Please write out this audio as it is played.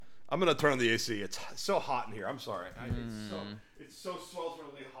I'm gonna turn on the AC. It's so hot in here. I'm sorry. It's so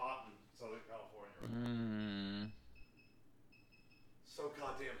swelteringly hot in Southern California right now. So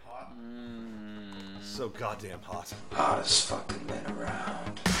goddamn hot. So goddamn hot. Hottest fucking been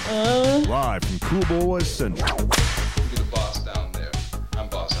around. Live from Cool Boys Central. You're the boss down there. I'm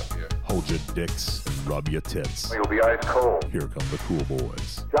boss up here. Hold your dicks and rub your tits. You'll be ice cold. Here come the Cool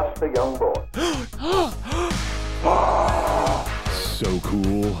Boys. Just a young boy. So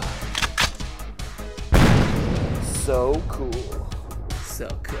cool. So cool. So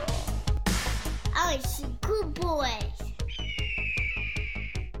cool. I see Cool Boys.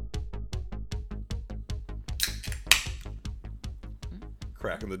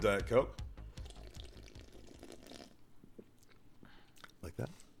 Cracking the Diet Coke. Like that?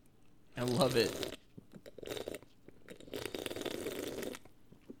 I love it.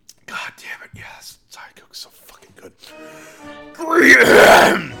 God damn it, yes. Diet Coke's so fucking good.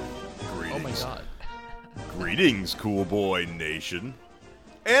 Oh my god. Greetings, Cool Boy Nation.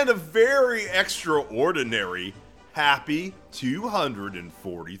 And a very extraordinary happy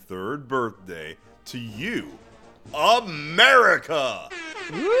 243rd birthday to you, America!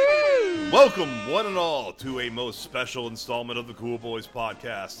 Woo! Welcome, one and all, to a most special installment of the Cool Boys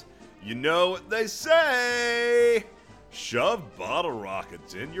podcast. You know what they say? Shove bottle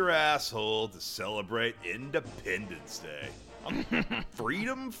rockets in your asshole to celebrate Independence Day. I'm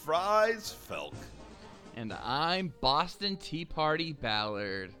Freedom Fries Felk. And I'm Boston Tea Party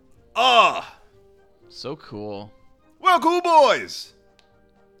Ballard. So cool. Well, Cool Boys!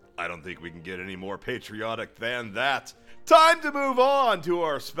 I don't think we can get any more patriotic than that. Time to move on to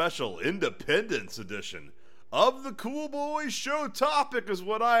our special Independence edition of the Cool Boys show topic, is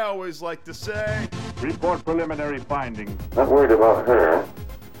what I always like to say. Report preliminary findings. Not worried about her.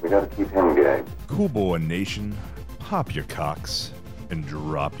 We gotta keep him gagged. Cool Boy Nation, pop your cocks and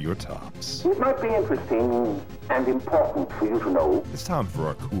drop your tops. It might be interesting and important for you to know. It's time for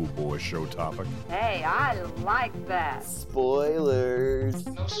our Cool Boy show topic. Hey, I like that. Spoilers.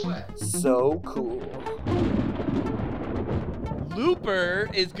 No sweat. So cool. Looper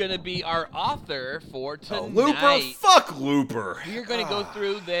is going to be our author for tonight. Looper? Fuck Looper. We're going to go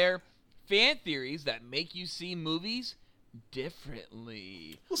through their fan theories that make you see movies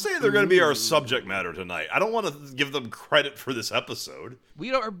differently. We'll say they're going to be our subject matter tonight. I don't want to give them credit for this episode.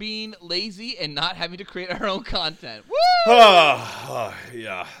 We are being lazy and not having to create our own content. Woo!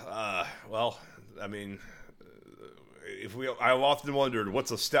 Yeah. Well, I mean, I've often wondered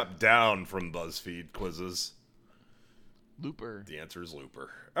what's a step down from BuzzFeed quizzes. Looper. The answer is Looper.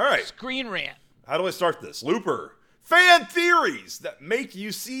 All right. Screen Rant. How do I start this? Looper. Fan theories that make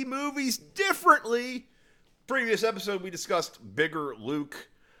you see movies differently. Previous episode, we discussed Bigger Luke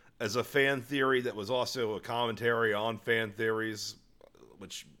as a fan theory that was also a commentary on fan theories,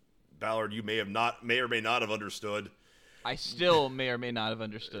 which, Ballard, you may or may not have understood. I still may or may not have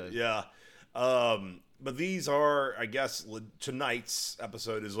understood. Yeah. But these are, I guess, tonight's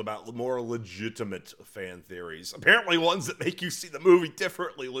episode is about more legitimate fan theories. Apparently ones that make you see the movie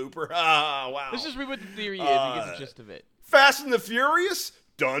differently, Looper. Wow. Let's just read what the theory is and get the gist of it. Fast and the Furious?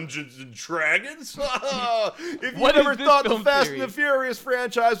 Dungeons and Dragons? If you What never is this thought the film Fast theory? and the Furious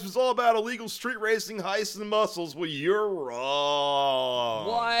franchise was all about illegal street racing, heists, and muscles, well, you're wrong.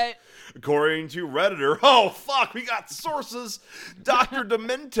 What? According to Redditor, oh fuck, we got sources. Dr.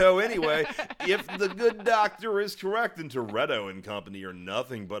 Demento, anyway. If the good doctor is correct, then Toretto and company are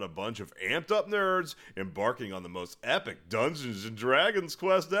nothing but a bunch of amped up nerds embarking on the most epic Dungeons and Dragons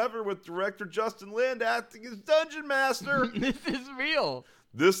quest ever, with director Justin Lin acting as Dungeon Master. This is real.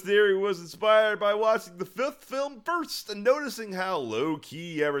 This theory was inspired by watching the fifth film first and noticing how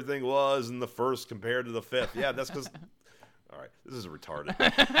low-key everything was in the first compared to the fifth. Yeah, that's because... All right, this is retarded.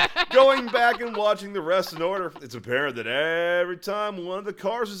 Going back and watching the rest in order, it's apparent that every time one of the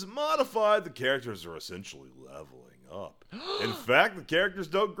cars is modified, the characters are essentially leveling up. In fact, the characters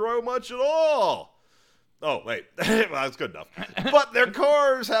don't grow much at all. Oh, wait. Well, that's good enough. But their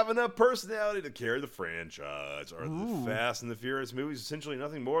cars have enough personality to carry the franchise. Are the Fast and the Furious movies essentially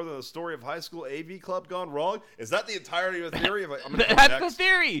nothing more than a story of high school AV club gone wrong? Is that the entirety of the theory? That's the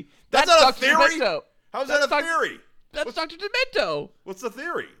theory. That's not a Dr. theory? Demento. How's that a theory? That's Dr. Demento. What's the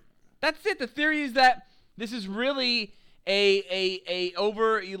theory? That's it. The theory is that this is really a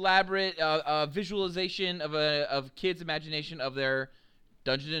over elaborate visualization of kids' imagination of their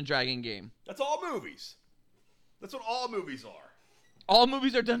Dungeons and Dragons game. That's all movies. That's what all movies are. All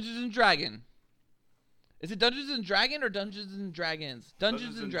movies are Dungeons and Dragons. Is it Dungeons and Dragons or Dungeons and Dragons?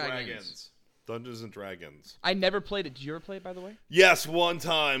 Dungeons and Dragons. Dungeons and Dragons. I never played it. Did you ever play it, by the way? Yes, one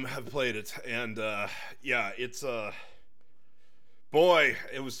time I've played it, and yeah, it's Boy,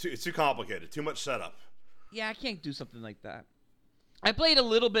 it's too complicated. Too much setup. Yeah, I can't do something like that. I played a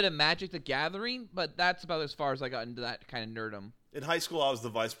little bit of Magic the Gathering, but that's about as far as I got into that kind of nerdum. In high school, I was the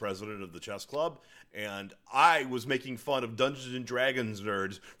vice president of the chess club, and I was making fun of Dungeons and Dragons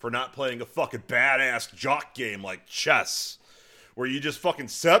nerds for not playing a fucking badass jock game like chess, where you just fucking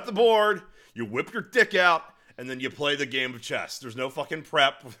set up the board, you whip your dick out, and then you play the game of chess. There's no fucking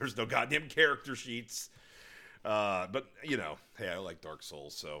prep. There's no goddamn character sheets. But, you know, hey, I like Dark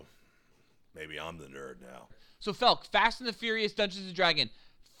Souls, so maybe I'm the nerd now. So, Felk, Fast and the Furious Dungeons and Dragon,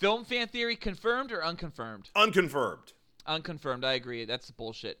 film fan theory confirmed or unconfirmed? Unconfirmed. Unconfirmed, I agree. That's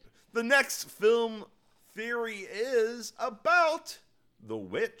bullshit. The next film theory is about The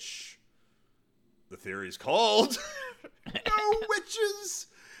Witch. The theory is called No Witches.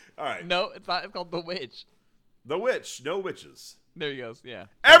 All right. No, it's not. It's called The Witch. The Witch, No Witches. There he goes, yeah.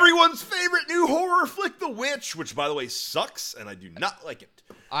 Everyone's favorite new horror flick, The Witch, which, by the way, sucks, and I do not like it.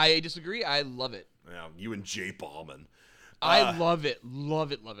 I disagree. I love it. Now, you and Jay Ballman. I love it.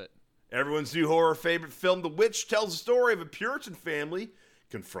 Love it. Love it. Everyone's new horror favorite film, The Witch, tells the story of a Puritan family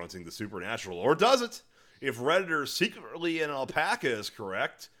confronting the supernatural. Or does it? If Redditor secretly an alpaca is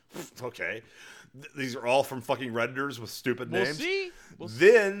correct, okay, these are all from fucking Redditors with stupid names. We'll see.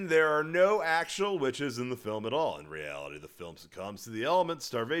 Then there are no actual witches in the film at all. In reality, the film succumbs to the elements,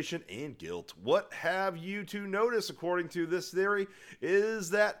 starvation, and guilt. What have you to notice, according to this theory,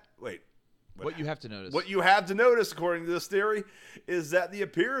 is that... Wait. What you have to notice. What you have to notice, according to this theory, is that the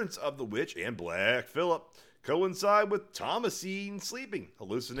appearance of the witch and Black Phillip coincide with Thomasine sleeping.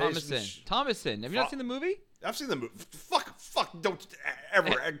 Hallucinations. Thomasin. Have you not seen the movie? I've seen the movie. Fuck, don't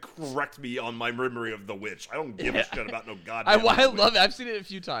ever correct me on my memory of The Witch. I don't give a shit about no goddamn I love it. I've seen it a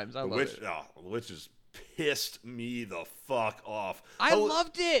few times. I love it. The Witch has pissed me the fuck off. I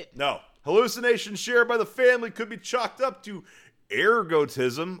loved it. No. Hallucinations shared by the family could be chalked up to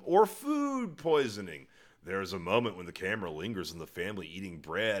ergotism or food poisoning. There's a moment when the camera lingers on the family eating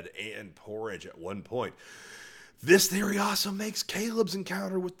bread and porridge at one point. This theory also makes Caleb's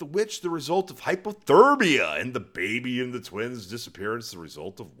encounter with the witch the result of hypothermia and the baby and the twins' disappearance the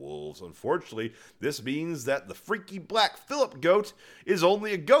result of wolves. Unfortunately, this means that the freaky Black Phillip goat is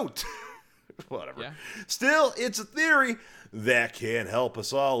only a goat. Whatever. Yeah. Still, it's a theory that can help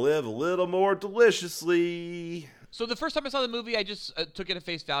us all live a little more deliciously. So the first time I saw the movie, I just took it at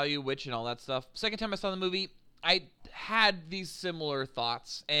face value, witch and all that stuff. Second time I saw the movie, I had these similar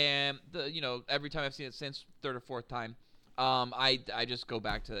thoughts, and every time I've seen it since, third or fourth time, I just go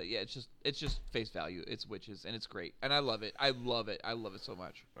back to it's just face value. It's witches, and it's great, and I love it. I love it so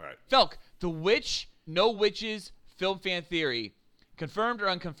much. All right, Felk, The Witch, No Witches, film fan theory, confirmed or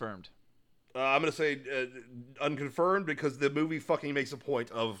unconfirmed? I'm gonna say unconfirmed because the movie fucking makes a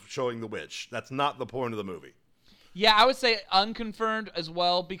point of showing the witch. That's not the point of the movie. Yeah, I would say unconfirmed as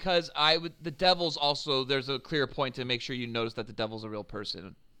well because the devil's also, there's a clear point to make sure you notice that the devil's a real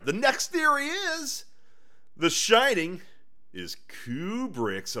person. The next theory is The Shining is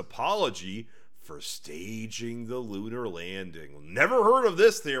Kubrick's apology for staging the lunar landing. Never heard of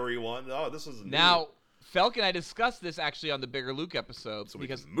this theory one. Oh, this is new. Now, Felk and I discussed this actually on the Bigger Luke episode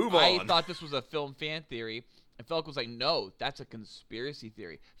because I thought this was a film fan theory, and Felk was like, no, that's a conspiracy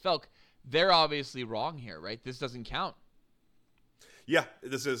theory. Felk, they're obviously wrong here, right? This doesn't count. Yeah,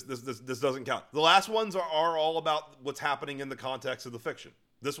 this doesn't count. The last ones are all about what's happening in the context of the fiction.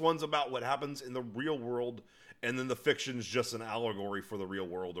 This one's about what happens in the real world, and then the fiction's just an allegory for the real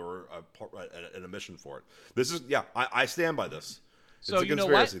world or an omission for it. This is, I stand by this. So it's a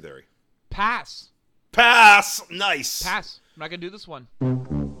conspiracy theory. Pass. Nice. Pass. I'm not going to do this one.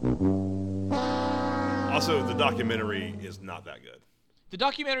 Also, the documentary is not that good. The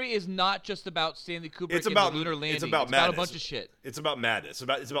documentary is not just about Stanley Kubrick and the lunar landing. It's about madness. About a bunch of shit. It's about madness.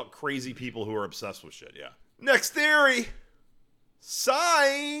 It's about crazy people who are obsessed with shit, yeah. Next theory.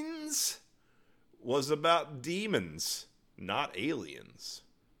 Signs was about demons, not aliens.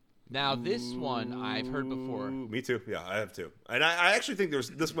 Now, this one I've heard before. Me too. Yeah, I have too. And I actually think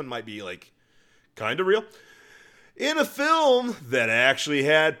this one might be, like, kind of real. In a film that actually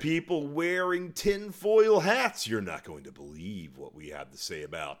had people wearing tinfoil hats, you're not going to believe what we have to say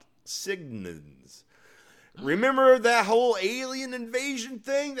about Cygnans. Remember that whole alien invasion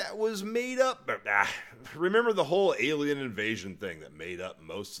thing that was made up? Remember the whole alien invasion thing that made up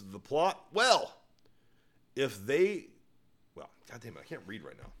most of the plot? Well, goddamn it, I can't read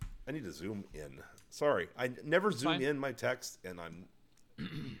right now. I need to zoom in. Sorry, I never zoom in my text, and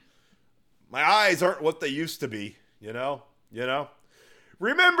my eyes aren't what they used to be, you know?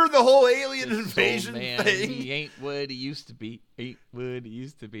 Remember the whole alien invasion thing? He ain't what he used to be.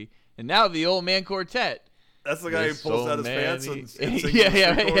 And now the old man quartet. That's the guy who There's pulls so out his pants many- and sings Yeah, in the yeah, street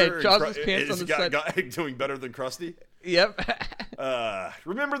yeah, corner and draws his pants is on the side. guy doing better than Krusty. Yep.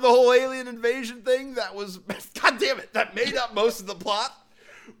 Remember the whole alien invasion thing? That was, God damn it, that made up most of the plot.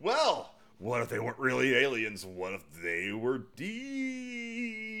 Well, what if they weren't really aliens? What if they were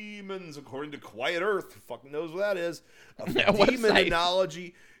demons? According to Quiet Earth, who fucking knows what that is. What Demon site?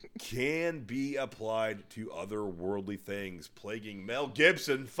 analogy can be applied to otherworldly things, plaguing Mel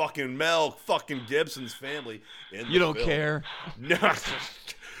Gibson's family. In You the don't film. care. No.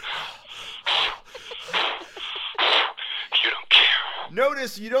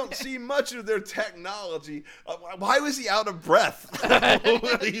 Notice you don't see much of their technology. Why was he out of breath?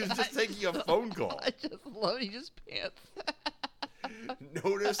 He was just taking a phone call. I just love he just pants.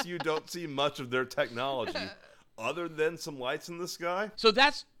 Notice you don't see much of their technology other than some lights in the sky. So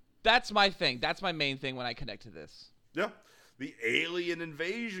that's my thing. That's my main thing when I connect to this. Yeah. The alien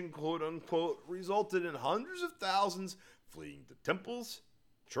invasion, quote unquote, resulted in hundreds of thousands fleeing to temples,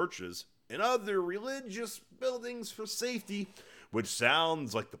 churches, and other religious buildings for safety, which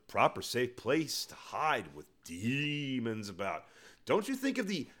sounds like the proper safe place to hide with demons about. Don't you think if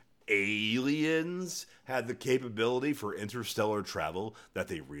the aliens had the capability for interstellar travel that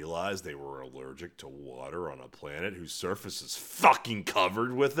they realized they were allergic to water on a planet whose surface is fucking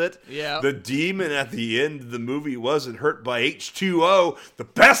covered with it? Yeah. The demon at the end of the movie wasn't hurt by H2O, the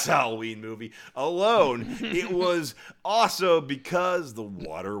best Halloween movie, alone. It was also because the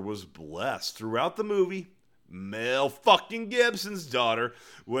water was blessed. Throughout the movie, Mel fucking Gibson's daughter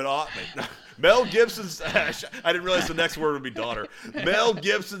would Mel Gibson's I didn't realize the next word would be daughter. Mel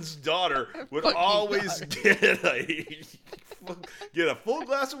Gibson's daughter would Fucking always get a full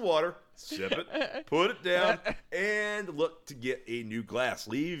glass of water, sip it, put it down, and look to get a new glass,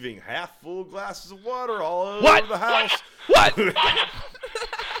 leaving half full glasses of water all over the house. What? I'm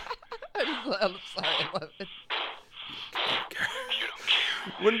sorry. I love it.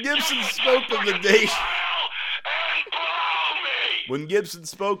 When Gibson spoke of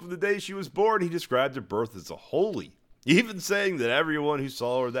the day she was born, he described her birth as a holy, even saying that everyone who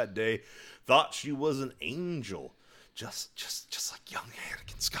saw her that day thought she was an angel, just like young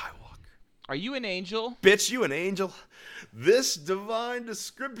Anakin Skywalker. Are you an angel? Bitch, you an angel? This divine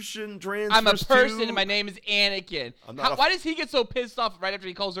description transfers I'm a person to... and my name is Anakin. I'm not Why does he get so pissed off right after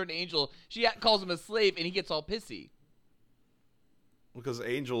he calls her an angel? She calls him a slave and he gets all pissy. Because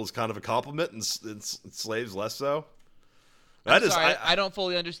angel is kind of a compliment and slaves less so. I'm sorry, I don't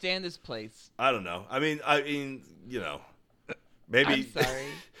fully understand this place. I don't know. I mean, you know, maybe. I'm sorry.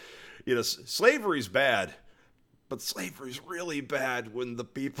 You know, slavery's bad, but slavery's really bad when the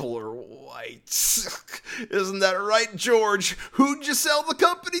people are white. Isn't that right, George? Who'd you sell the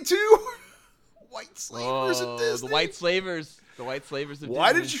company to? White slavers at Disney. The white slavers. The white slavers of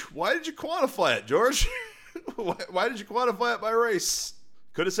Why Disney. did you quantify it, George? Why did you quantify it by race?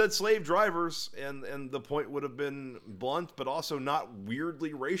 Could have said slave drivers, and the point would have been blunt, but also not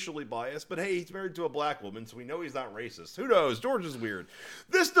weirdly racially biased. But hey, he's married to a black woman, so we know he's not racist. Who knows? George is weird.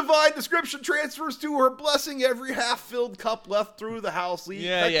 This divine description transfers to her blessing every half-filled cup left through the house.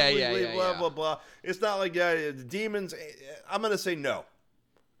 Blah, blah, blah. It's not like the demons. I'm going to say no.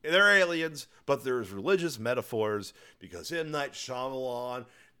 They're aliens, but there's religious metaphors because M. Night Shyamalan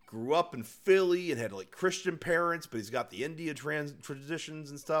grew up in Philly and had like Christian parents, but he's got the India traditions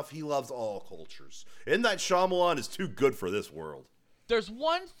and stuff. He loves all cultures. M. Night Shyamalan is too good for this world. There's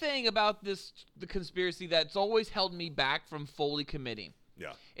one thing about the conspiracy that's always held me back from fully committing.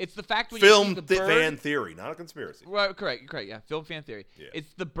 Yeah. It's the fact when Film you see the bird. fan theory, not a conspiracy. Right, correct, yeah. Film fan theory. Yeah.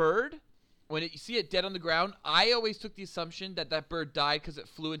 It's the bird. When you see it dead on the ground, I always took the assumption that bird died because it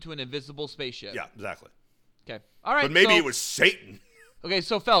flew into an invisible spaceship. Yeah, exactly. Okay. All right. But maybe so, it was Satan. Okay,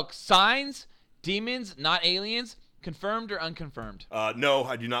 so Felk, signs, demons, not aliens, confirmed or unconfirmed? No,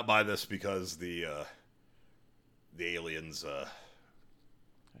 I do not buy this because the aliens.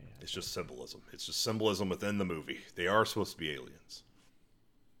 It's just symbolism. It's just symbolism within the movie. They are supposed to be aliens.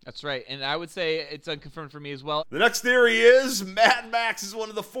 That's right, and I would say it's unconfirmed for me as well. The next theory is Mad Max is one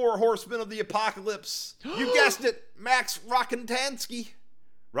of the 4 horsemen of the apocalypse. You guessed it, Max Rockatansky.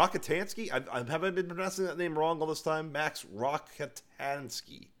 Rockatansky? Have I been pronouncing that name wrong all this time? Max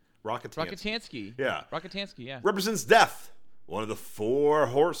Rockatansky. Rockatansky. Yeah. Rockatansky, yeah. Represents death. One of the 4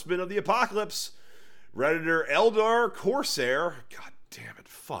 horsemen of the apocalypse. Redditor Eldar Corsair. God damn it.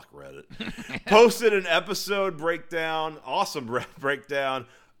 Fuck Reddit. Posted an episode breakdown, awesome breakdown,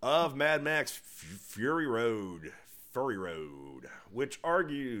 of Mad Max Fury Road, which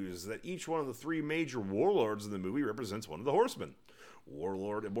argues that each one of the 3 major warlords in the movie represents one of the horsemen.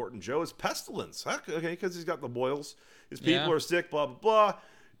 Warlord Immortan Joe is Pestilence. Okay, because he's got the boils. His people are sick, blah, blah, blah.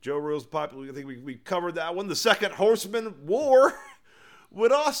 Joe Rule's popular. I think we covered that one. The Second Horseman War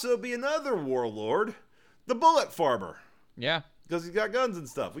would also be another warlord, the Bullet Farmer. Yeah. Because he's got guns and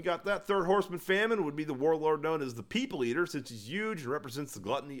stuff. We got that. Third Horseman Famine would be the warlord known as the People Eater, since he's huge and represents the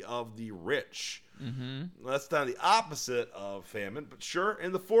gluttony of the rich. Mm-hmm. That's kind of the opposite of Famine, but sure.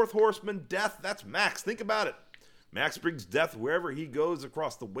 And the Fourth Horseman, Death, that's Max. Think about it. Max brings death wherever he goes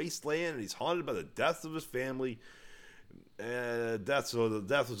across the wasteland, and he's haunted by the deaths of his family. The death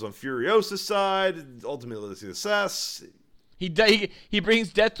was on Furiosa's side, ultimately the success. He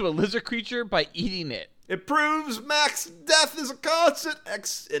brings death to a lizard creature by eating it. It proves Max death is a constant,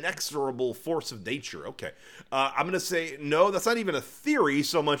 inexorable force of nature. Okay. I'm going to say, no, that's not even a theory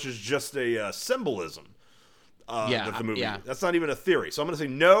so much as just a symbolism. With the movie. Yeah. That's not even a theory. So I'm going to say,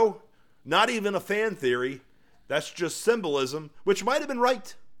 no, not even a fan theory. That's just symbolism, which might have been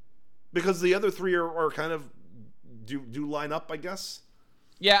right. Because the other three are kind of do line up, I guess.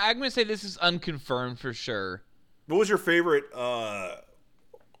 Yeah, I'm going to say this is unconfirmed for sure. What was your favorite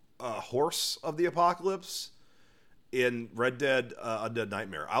horse of the apocalypse in Red Dead Undead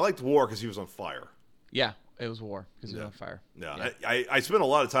Nightmare? I liked War because he was on fire. Yeah, it was War because he was on fire. Yeah. I spent a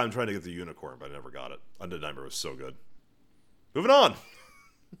lot of time trying to get the unicorn, but I never got it. Undead Nightmare was so good. Moving on.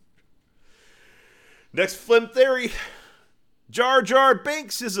 Next Flim theory. Jar Jar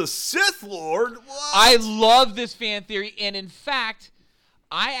Binks is a Sith Lord. What? I love this fan theory, and in fact,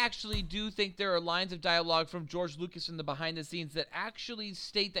 I actually do think there are lines of dialogue from George Lucas in the behind the scenes that actually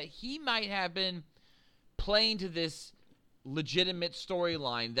state that he might have been playing to this legitimate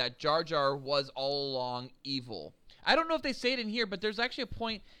storyline that Jar Jar was all along evil. I don't know if they say it in here, but there's actually a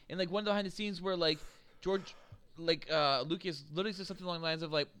point in like one of the behind the scenes where like Lucas literally says something along the lines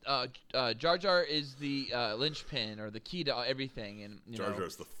of like Jar Jar is the linchpin or the key to everything, and Jar Jar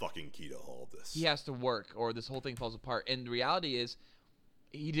is the fucking key to all of this. He has to work or this whole thing falls apart. And the reality is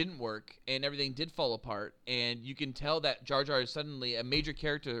he didn't work and everything did fall apart, and you can tell that Jar Jar is suddenly a major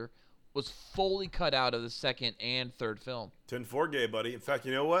character was fully cut out of the second and third film. 10-4 gay, buddy. In fact,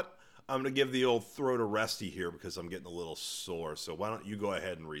 you know what? I'm going to give the old throw to Resty here because I'm getting a little sore. So why don't you go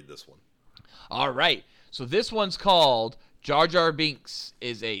ahead and read this one? All right. So this one's called Jar Jar Binks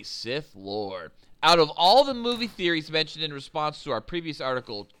is a Sith Lord. Out of all the movie theories mentioned in response to our previous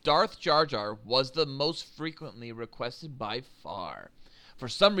article, Darth Jar Jar was the most frequently requested by far. For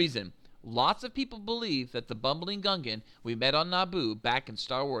some reason, lots of people believe that the bumbling Gungan we met on Naboo back in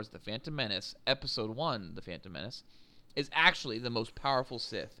Star Wars The Phantom Menace, Episode 1, The Phantom Menace, is actually the most powerful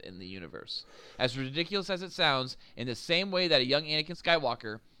Sith in the universe. As ridiculous as it sounds, in the same way that a young Anakin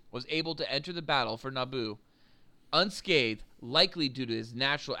Skywalker was able to enter the battle for Naboo unscathed, likely due to his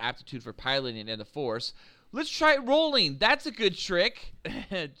natural aptitude for piloting and the Force. Let's try rolling. That's a good trick.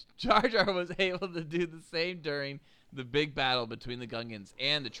 Jar Jar was able to do the same during the big battle between the Gungans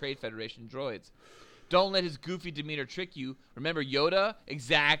and the Trade Federation droids. Don't let his goofy demeanor trick you. Remember, Yoda,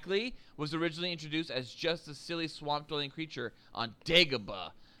 exactly, was originally introduced as just a silly swamp-dwelling creature on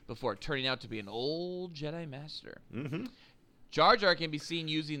Dagobah before turning out to be an old Jedi Master. Mm-hmm. Jar Jar can be seen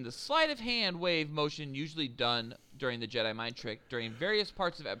using the sleight of hand wave motion usually done during the Jedi mind trick during various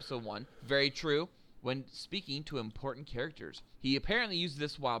parts of Episode 1. Very true. When speaking to important characters. He apparently used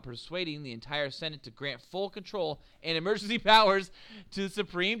this while persuading the entire Senate to grant full control and emergency powers to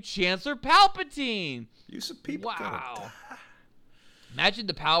Supreme Chancellor Palpatine. Use of people. Wow. Imagine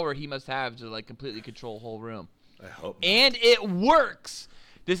the power he must have to like completely control a whole room. I hope not. And it works.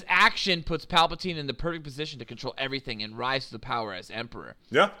 This action puts Palpatine in the perfect position to control everything and rise to the power as Emperor.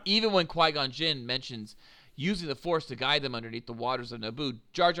 Yeah. Even when Qui-Gon Jinn mentions using the Force to guide them underneath the waters of Naboo,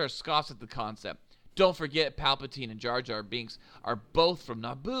 Jar Jar scoffs at the concept. Don't forget, Palpatine and Jar Jar Binks are both from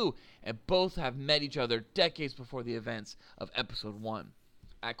Naboo, and both have met each other decades before the events of Episode 1.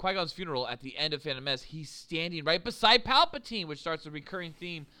 At Qui-Gon's funeral at the end of Phantom Menace, he's standing right beside Palpatine, which starts a recurring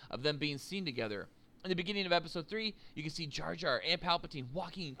theme of them being seen together. In the beginning of Episode 3, you can see Jar Jar and Palpatine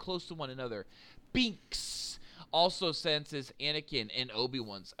walking close to one another. Binks also senses Anakin and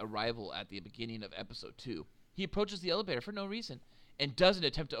Obi-Wan's arrival at the beginning of Episode 2. He approaches the elevator for no reason and doesn't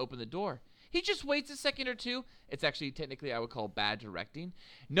attempt to open the door. He just waits a second or two. It's actually technically I would call bad directing,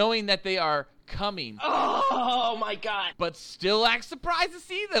 knowing that they are coming. Oh my God! But still acts surprised to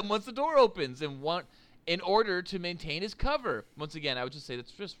see them once the door opens in order to maintain his cover. Once again, I would just say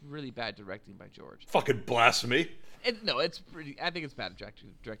that's just really bad directing by George. Fucking blasphemy. No, it's pretty. I think it's bad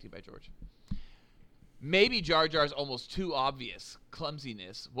directing by George. Maybe Jar Jar's almost too obvious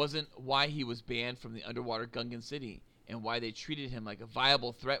clumsiness wasn't why he was banned from the underwater Gungan city, and why they treated him like a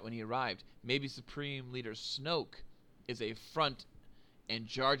viable threat when he arrived. Maybe Supreme Leader Snoke is a front, and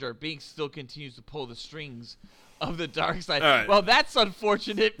Jar Jar Binks still continues to pull the strings of the dark side. All right. Well, that's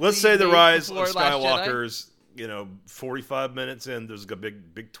unfortunate. Let's say the Days rise of before Last Jedi. Skywalker's, 45 minutes in, there's a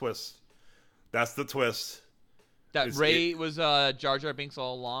big twist. That's the twist. That Rey was Jar Jar Binks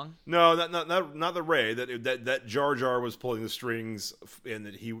all along. No, not the Rey. That Jar Jar was pulling the strings, and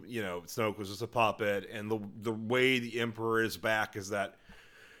that he, Snoke was just a puppet. And the way the Emperor is back is that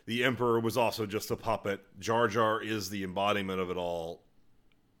the Emperor was also just a puppet. Jar Jar is the embodiment of it all.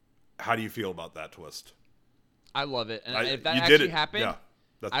 How do you feel about that twist? I love it, and if that you actually did it. happened, Yeah,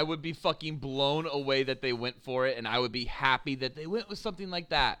 I would be fucking blown away that they went for it, and I would be happy that they went with something like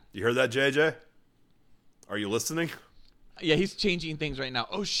that. you heard that, JJ? Are you listening? Yeah, he's changing things right now.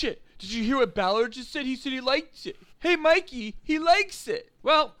 Oh shit! Did you hear what Ballard just said? He said he liked it. Hey, Mikey, he likes it.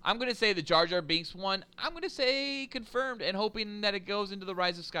 Well, I'm gonna say the Jar Jar Binks one. I'm gonna say confirmed, and hoping that it goes into the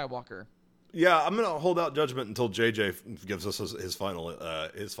Rise of Skywalker. Yeah, I'm gonna hold out judgment until JJ gives us his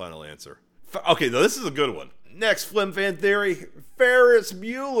final answer. Okay, though, this is a good one. Next, Flim Fan Theory: Ferris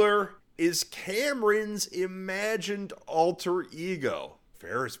Bueller is Cameron's imagined alter ego.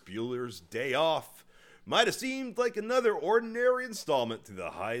 Ferris Bueller's Day Off might have seemed like another ordinary installment to the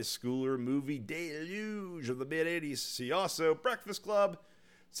high schooler movie deluge of the mid-'80s. See also Breakfast Club,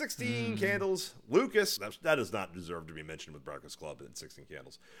 16 Candles, Lucas. That does not deserve to be mentioned with Breakfast Club and 16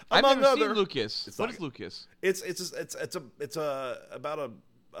 Candles. I've Among never seen other- Lucas. It's What not- is Lucas? It's about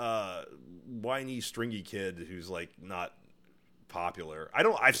a whiny, stringy kid who's like not popular.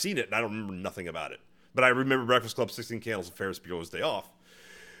 I've seen it and I don't remember nothing about it. But I remember Breakfast Club, 16 Candles, and Ferris Bueller's Day Off.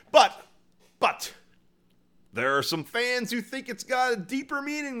 But there are some fans who think it's got a deeper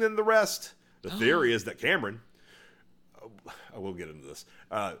meaning than the rest. The theory is that Cameron, I will get into this,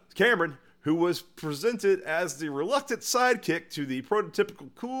 Cameron, who was presented as the reluctant sidekick to the prototypical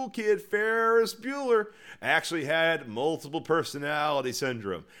cool kid Ferris Bueller, actually had multiple personality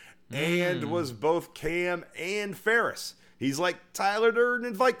syndrome and was both Cam and Ferris. He's like Tyler Durden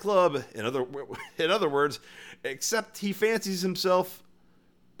in Fight Club, in other words, except he fancies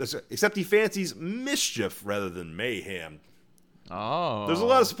mischief rather than mayhem. Oh. There's a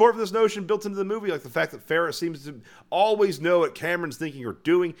lot of support for this notion built into the movie, like the fact that Ferris seems to always know what Cameron's thinking or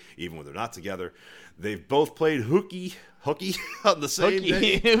doing, even when they're not together. They've both played hooky on the same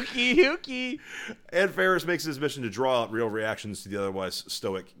day. Hooky. And Ferris makes his mission to draw out real reactions to the otherwise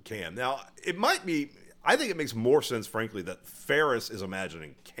stoic Cam. Now, I think it makes more sense, frankly, that Ferris is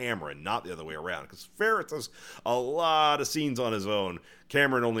imagining Cameron, not the other way around. Because Ferris has a lot of scenes on his own.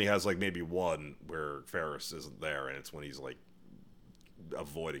 Cameron only has like maybe one where Ferris isn't there, and it's when he's like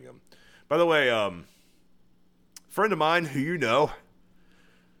avoiding him. By the way, friend of mine who you know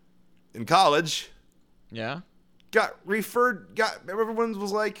in college, everyone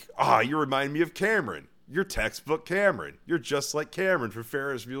was like, you remind me of Cameron. You're textbook Cameron. You're just like Cameron for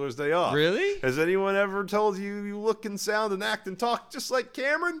Ferris Bueller's Day Off. Really? Has anyone ever told you you look and sound and act and talk just like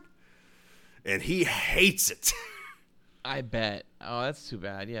Cameron? And he hates it. I bet. Oh, that's too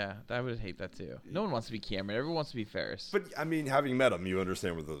bad. Yeah, I would hate that too. No one wants to be Cameron. Everyone wants to be Ferris. But, I mean, having met him, you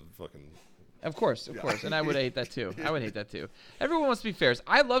understand what the fucking... Of course. And I would hate that too. Everyone wants to be Ferris.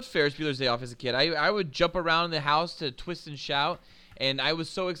 I loved Ferris Bueller's Day Off as a kid. I would jump around in the house to Twist and Shout. And I was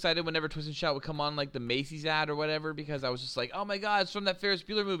so excited whenever Twist and Shout would come on, like the Macy's ad or whatever, because I was just like, oh my God, it's from that Ferris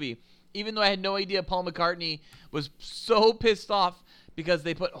Bueller movie. Even though I had no idea Paul McCartney was so pissed off because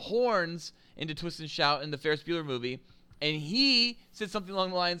they put horns into Twist and Shout in the Ferris Bueller movie. And he said something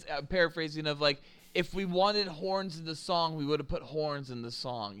along the lines, paraphrasing, of like, if we wanted horns in the song, we would have put horns in the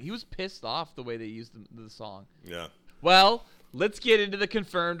song. He was pissed off the way they used the song. Yeah. Well, let's get into the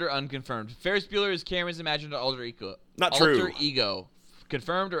confirmed or unconfirmed. Ferris Bueller is Cameron's imagined alter ego. Not true. Alter ego.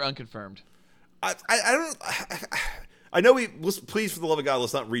 Confirmed or unconfirmed? I don't... I know please, for the love of God,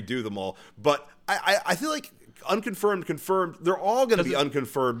 let's not redo them all. But I feel like unconfirmed, confirmed, they're all going to be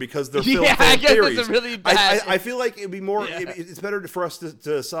unconfirmed because they're film fan I guess theories. it's a really bad... I feel like it'd be more... It's better for us to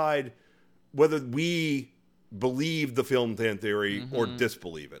decide whether we believe the film fan theory or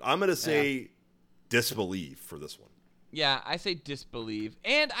disbelieve it. I'm going to say disbelieve for this one. Yeah, I say disbelieve.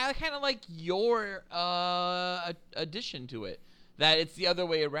 And I kind of like your addition to it, that it's the other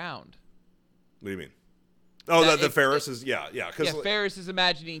way around. What do you mean? Oh, the Ferris is... Yeah. Ferris is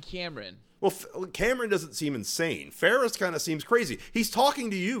imagining Cameron. Well, Cameron doesn't seem insane. Ferris kind of seems crazy. He's talking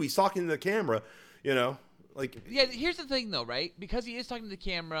to you. He's talking to the camera, Like, yeah, here's the thing, though, right? Because he is talking to the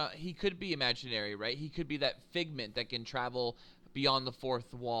camera, he could be imaginary, right? He could be that figment that can travel beyond the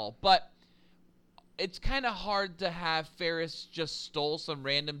fourth wall. But it's kind of hard to have Ferris just stole some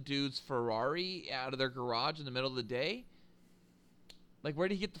random dude's Ferrari out of their garage in the middle of the day. Like, where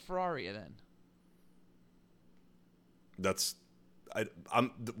did he get the Ferrari then?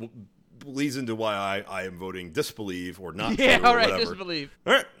 leads into why I am voting disbelieve or not. Yeah, true or all right, whatever. disbelieve.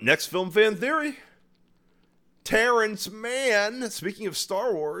 All right, next film fan theory. Terrence Mann. Speaking of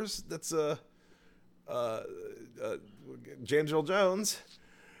Star Wars, that's James Earl Jones.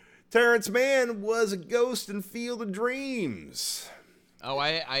 Terrence Mann was a ghost in Field of Dreams. Oh,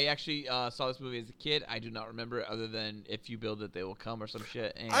 I actually saw this movie as a kid. I do not remember it other than if you build it, they will come or some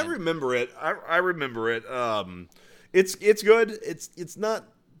shit. And I remember it. I remember it. It's good. It's not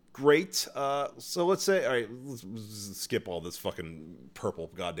great. So let's say, all right, let's skip all this fucking purple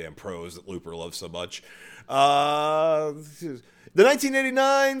goddamn prose that Looper loves so much. The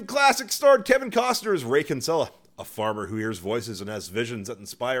 1989 classic starred Kevin Costner as Ray Kinsella, a farmer who hears voices and has visions that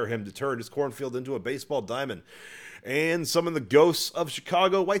inspire him to turn his cornfield into a baseball diamond and summon the ghosts of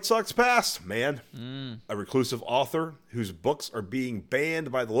Chicago White Sox past. Man, a reclusive author whose books are being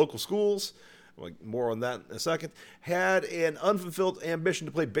banned by the local schools, like more on that in a second, had an unfulfilled ambition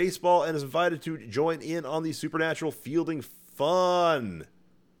to play baseball and is invited to join in on the supernatural fielding fun.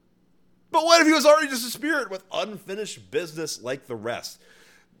 But what if he was already just a spirit with unfinished business like the rest?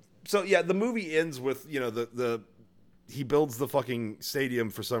 So yeah, the movie ends with, you know, he builds the fucking stadium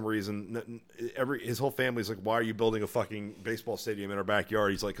for some reason. His whole family's like, why are you building a fucking baseball stadium in our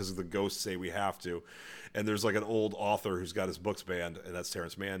backyard? He's like, because the ghosts say we have to. And there's like an old author who's got his books banned, and that's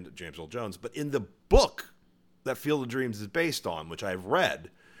Terrence Mann, James Earl Jones. But in the book that Field of Dreams is based on, which I've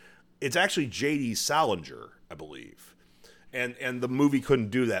read, it's actually J.D. Salinger, I believe. And the movie couldn't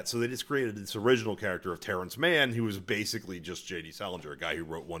do that, so they just created this original character of Terrence Mann, who was basically just J.D. Salinger, a guy who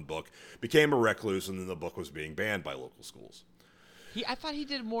wrote one book, became a recluse, and then the book was being banned by local schools. I thought he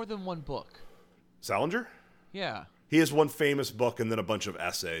did more than one book. Salinger? Yeah. He has one famous book and then a bunch of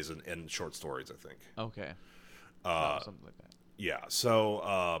essays and short stories, I think. Okay. Something like that. Yeah, so...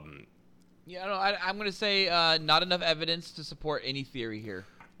 I'm going to say not enough evidence to support any theory here.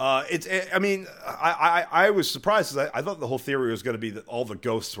 I was surprised because I thought the whole theory was going to be that all the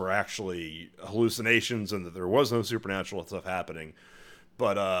ghosts were actually hallucinations and that there was no supernatural stuff happening.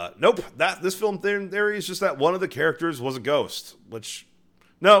 But nope, this film theory is just that one of the characters was a ghost. Which,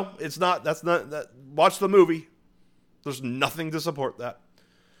 no, it's not. That's not that. Watch the movie. There's nothing to support that.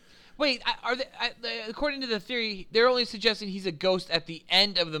 Wait, according to the theory, they're only suggesting he's a ghost at the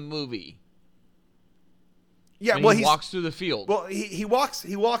end of the movie. Yeah, when he walks through the field. Well, he walks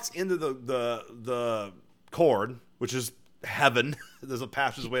into the cord, which is heaven. There's a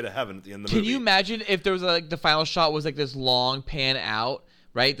passageway to heaven at the end of the movie. Can you imagine if there was the final shot was like this long pan out,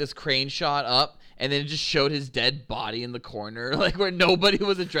 right? This crane shot up, and then it just showed his dead body in the corner, like where nobody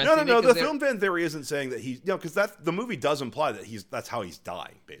was addressing it. No. The film fan theory isn't saying that he's, because the movie does imply that that's how he's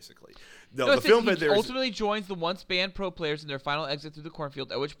dying, basically. The film fan theory ultimately joins the once banned pro players in their final exit through the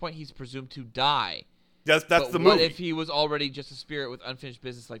cornfield, at which point he's presumed to die. That's the movie. What if he was already just a spirit with unfinished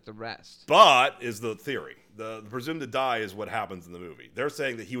business like the rest? But is the theory. The presumed to die is what happens in the movie. They're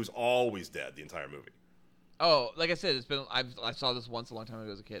saying that he was always dead the entire movie. Oh, like I said, I saw this once a long time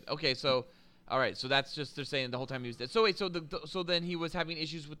ago as a kid. Okay, so all right, so that's just they're saying the whole time he was dead. So wait, so then he was having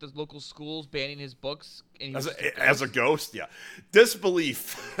issues with the local schools banning his books, and he was as a ghost, yeah.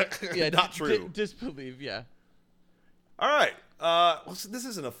 Disbelief, yeah, not true. Disbelief, yeah. All right. So this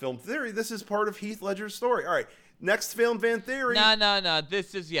isn't a film theory. This is part of Heath Ledger's story. All right. Next film fan theory. No.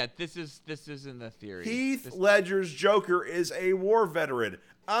 This isn't the theory. Heath Ledger's Joker is a war veteran.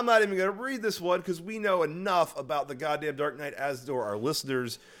 I'm not even going to read this one because we know enough about the goddamn Dark Knight, as do our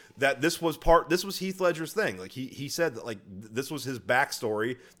listeners, that this was Heath Ledger's thing. Like he said that this was his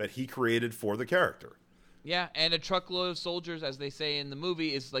backstory that he created for the character. Yeah, and a truckload of soldiers, as they say in the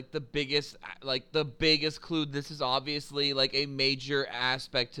movie, is the biggest clue. This is obviously a major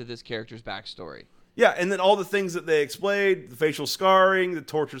aspect to this character's backstory. Yeah, and then all the things that they explained, the facial scarring, the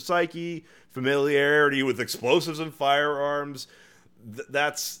tortured psyche, familiarity with explosives and firearms,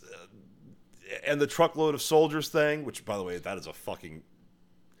 and the truckload of soldiers thing, which, by the way, that is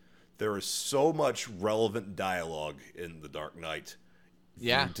there is so much relevant dialogue in The Dark Knight.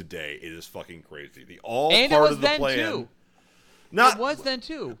 Yeah. Today it is fucking crazy. And part it was of the then plan. Too. Not it was then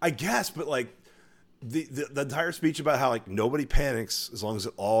too. I guess, but the entire speech about how nobody panics as long as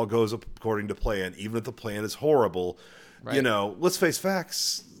it all goes according to plan, even if the plan is horrible. Right. Let's face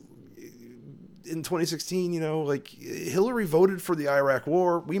facts. In 2016, Hillary voted for the Iraq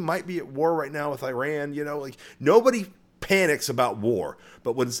War. We might be at war right now with Iran. Nobody panics about war,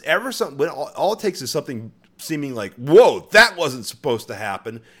 but when all it takes is something seeming whoa, that wasn't supposed to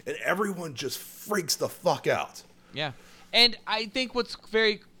happen, and everyone just freaks the fuck out. Yeah, and I think what's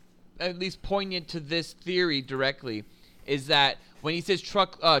very, at least poignant to this theory directly, is that when he says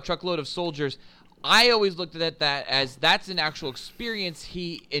truckload of soldiers, I always looked at that as that's an actual experience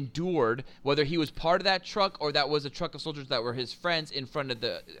he endured, whether he was part of that truck or that was a truck of soldiers that were his friends in front of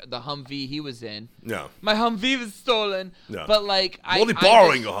the Humvee he was in. No. My Humvee was stolen. No. But, like, I'm only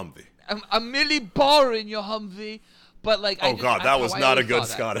borrowing your Humvee. I'm merely borrowing your Humvee. But, like, oh, God, that was not a good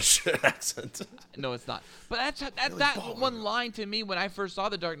Scottish accent. No, it's not. But that one line to me when I first saw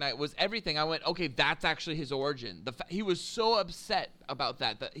The Dark Knight was everything. I went, okay, that's actually his origin. He was so upset about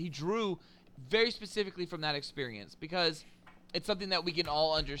that he drew very specifically from that experience, because it's something that we can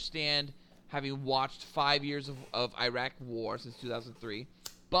all understand, having watched 5 years of Iraq war since 2003.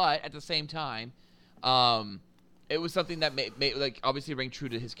 But at the same time, it was something that made like obviously rang true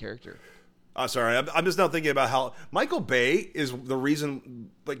to his character. Sorry, I'm just now thinking about how Michael Bay is the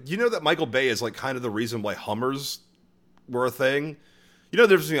reason. Like, you know that Michael Bay is like kind of the reason why Hummers were a thing. You know the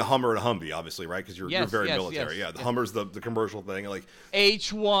difference between a Hummer and a Humvee, obviously, right? Because you're very military. Yes, yeah, the Hummer's the commercial thing. Like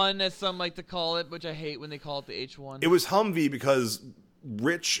H1, as some like to call it, which I hate when they call it the H1. It was Humvee because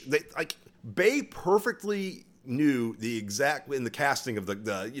Bay perfectly knew the exact in the casting of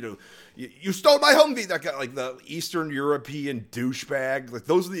you stole my Humvee. That guy, like the Eastern European douchebag. Like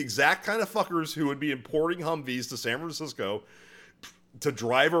those are the exact kind of fuckers who would be importing Humvees to San Francisco to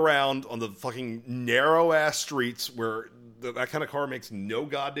drive around on the fucking narrow ass streets where that kind of car makes no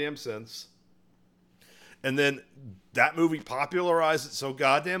goddamn sense. And then that movie popularized it so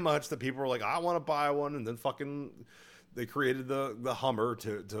goddamn much that people were like, I want to buy one. And then fucking they created the Hummer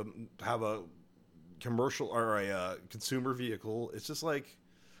to have a commercial or a consumer vehicle. It's just like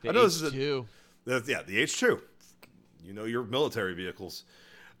the I know H2. This is the H2. You know your military vehicles.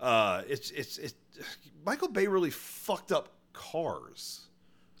 It's Michael Bay really fucked up cars.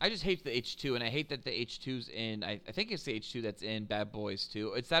 I just hate the H2, and I hate that the H2's in. I think it's the H2 that's in Bad Boys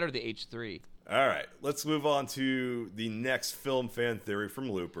 2. It's that or the H3. All right, let's move on to the next film fan theory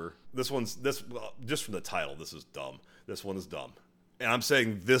from Looper. Just from the title, this is dumb. This one is dumb. And I'm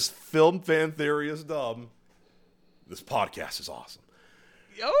saying this film fan theory is dumb. This podcast is awesome.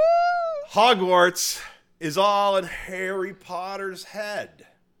 Oh! Hogwarts is all in Harry Potter's head.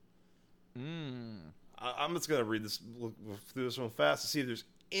 I'm just going to read this, look through this one fast to see if there's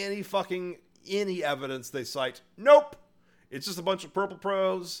any evidence they cite. Nope. It's just a bunch of purple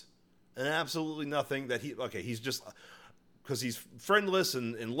prose and absolutely nothing that he's just, because he's friendless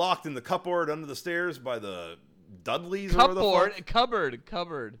and locked in the cupboard under the stairs by the Dudleys or the fuck? Cupboard.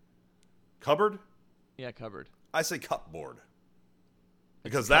 Cupboard? Yeah, cupboard. I say cupboard.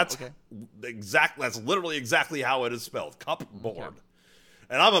 Because that's literally exactly how it is spelled. Cupboard. Okay.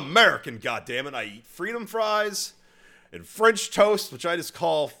 And I'm American, goddammit. I eat freedom fries and French toast, which I just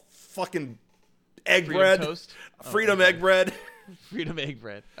call fucking egg bread. Toast? Freedom egg bread. Freedom egg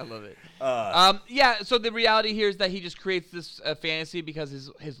bread. I love it. So the reality here is that he just creates this fantasy because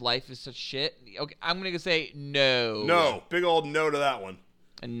his life is such shit. Okay, I'm going to say no. No. Big old no to that one.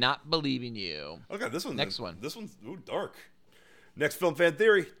 And not believing you. Okay, this one. Next one. This one's dark. Next film fan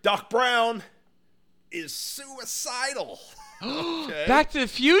theory. Doc Brown is suicidal. Okay. Back to the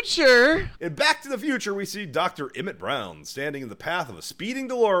Future. In Back to the Future, we see Dr. Emmett Brown standing in the path of a speeding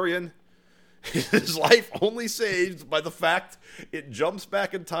DeLorean. His life only saved by the fact it jumps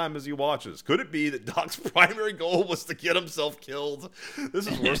back in time as he watches. Could it be that Doc's primary goal was to get himself killed? This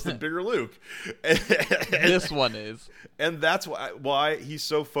is worse than Bigger Luke. This one is. And that's why he's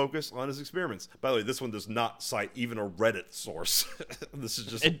so focused on his experiments. By the way, this one does not cite even a Reddit source. This is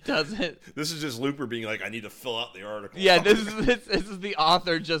just. It doesn't. This is just Looper being like, I need to fill out the article. Yeah, this is the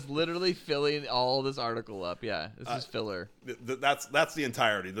author just literally filling all this article up. Yeah, this is filler. That's the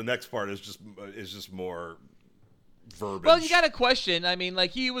entirety. The next part is just more verbiage. Well, you got a question. I mean,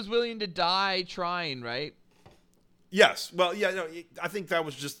 like, he was willing to die trying, right? Yes. Well, yeah. No, I think that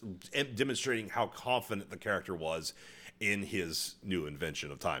was just demonstrating how confident the character was in his new invention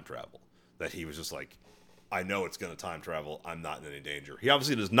of time travel. That he was just like, I know it's going to time travel. I'm not in any danger. He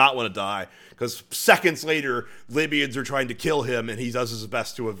obviously does not want to die because seconds later, Libyans are trying to kill him, and he does his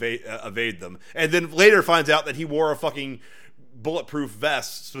best to evade them. And then later finds out that he wore a fucking bulletproof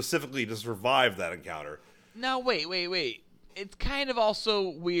vest specifically to survive that encounter. Now, wait. It's kind of also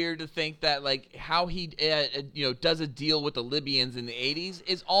weird to think that, like, how he does a deal with the Libyans in the 80s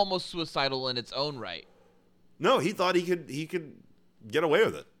is almost suicidal in its own right. No, he thought he could get away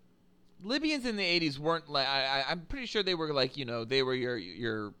with it. Libyans in the 80s weren't like I'm pretty sure they were like, they were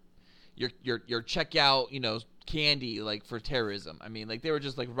your checkout, candy, like, for terrorism. I mean, like, they were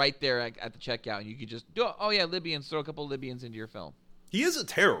just like right there at the checkout, and you could just Libyans, throw a couple Libyans into your film. He is a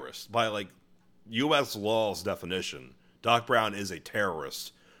terrorist by, like, U.S. law's definition. Doc Brown is a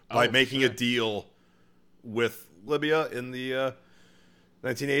terrorist by making a deal with Libya in the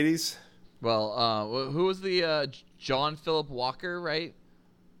 1980s. Well, who was the John Philip Walker, right?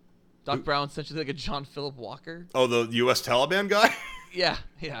 Doc Brown essentially like a John Philip Walker. Oh, the U.S. Taliban guy? Yeah.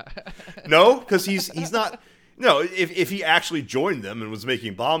 No, because he's not. No, if he actually joined them and was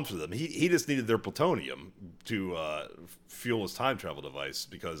making bombs for them, he just needed their plutonium to fuel his time travel device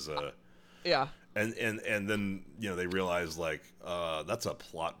because. Yeah. And then they realized like that's a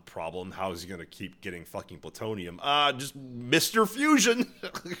plot problem. How is he gonna keep getting fucking plutonium? Just Mr. Fusion.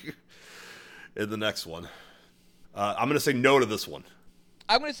 In the next one, I'm gonna say no to this one.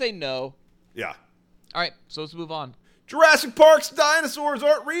 I'm gonna say no. Yeah. All right, so let's move on. Jurassic Park's dinosaurs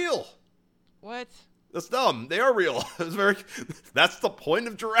aren't real. What? That's dumb. They are real. That's the point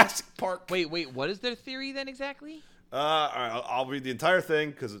of Jurassic Park. Wait. What is their theory then exactly? All right, I'll read the entire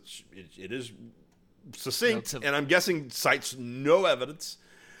thing because it is succinct, and I'm guessing cites no evidence.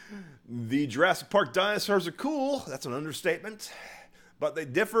 The Jurassic Park dinosaurs are cool. That's an understatement. But they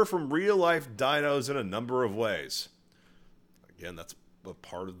differ from real-life dinos in a number of ways. Again, that's a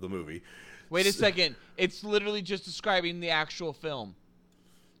part of the movie. Wait a second. It's literally just describing the actual film.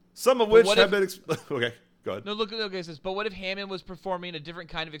 Some of which have been... Okay, go ahead. No, look, it says, but what if Hammond was performing a different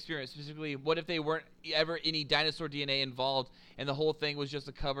kind of experience? Specifically, what if they weren't ever any dinosaur DNA involved and the whole thing was just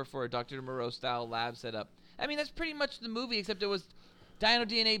a cover for a Dr. Moreau-style lab setup? I mean, that's pretty much the movie, except it was dino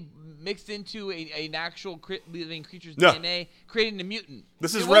DNA mixed into an actual living creature's DNA, creating a mutant.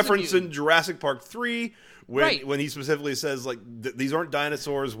 This is referenced in Jurassic Park 3 when he specifically says, like, these aren't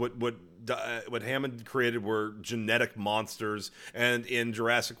dinosaurs. What Hammond created were genetic monsters. And in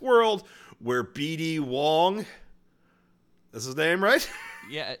Jurassic World, where B.D. Wong, that's his name, right?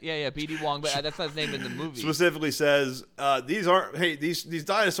 Yeah, B.D. Wong, but that's not his name in the movie. Specifically says, these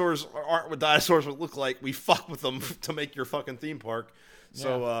dinosaurs aren't what dinosaurs would look like. We fuck with them to make your fucking theme park.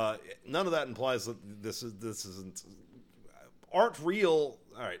 So none of that implies that this aren't real.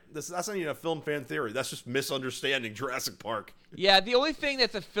 All right, that's not even a film fan theory. That's just misunderstanding Jurassic Park. Yeah, the only thing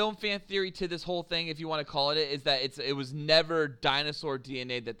that's a film fan theory to this whole thing, if you want to call it, is that it was never dinosaur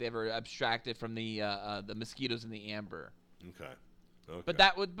DNA that they ever abstracted from the mosquitoes in the amber. Okay. But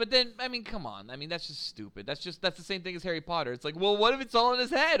then I mean, come on. I mean, that's just stupid. That's the same thing as Harry Potter. It's like, well, what if it's all in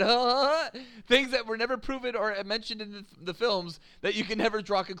his head? Things that were never proven or mentioned in the films that you can never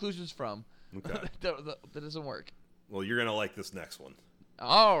draw conclusions from. Okay. that doesn't work. Well, you're gonna like this next one.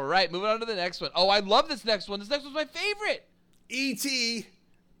 All right, moving on to the next one. Oh, I love this next one. This next one's my favorite. E.T.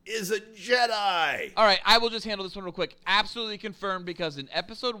 is a Jedi. All right, I will just handle this one real quick. Absolutely confirmed, because in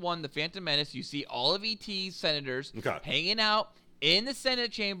Episode 1, The Phantom Menace, you see all of E.T.'s senators hanging out in the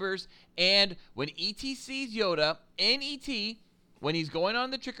Senate chambers, and when E.T. sees Yoda in E.T., when he's going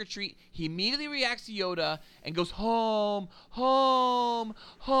on the trick-or-treat, he immediately reacts to Yoda and goes, home, home,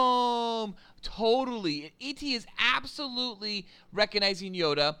 home. Totally. E.T. is absolutely recognizing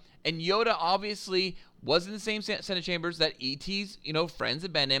Yoda, and Yoda obviously was in the same Senate chambers that E.T.'s, friends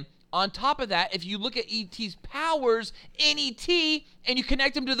have been in. On top of that, if you look at E.T.'s powers in E.T. and you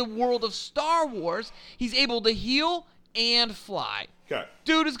connect him to the world of Star Wars, he's able to heal and fly. Okay.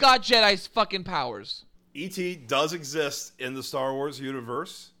 Dude has got Jedi's fucking powers. E.T. does exist in the Star Wars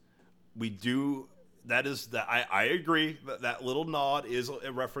universe. I agree that little nod is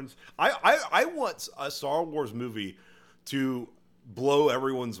a reference. I want a Star Wars movie to blow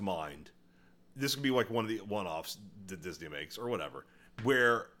everyone's mind. This could be like one of the one-offs that Disney makes or whatever,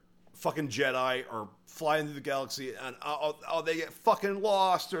 where fucking Jedi are flying through the galaxy and they get fucking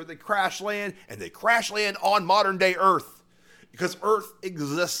lost, or they crash land, and they crash land on modern day Earth because Earth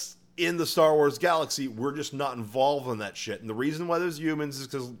exists in the Star Wars galaxy. We're just not involved in that shit. And the reason why there's humans is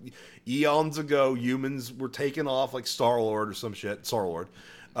because eons ago, humans were taken off, like Star-Lord or some shit. Star-Lord,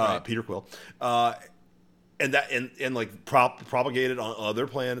 right. Peter Quill. And propagated on other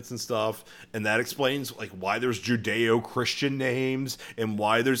planets and stuff. And that explains like why there's Judeo-Christian names and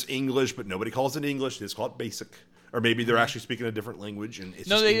why there's English, but nobody calls it English. They just call it Basic. Or maybe they're actually speaking a different language. And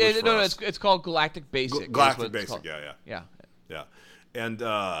it's it's called Galactic Basic. Galactic Basic, yeah. And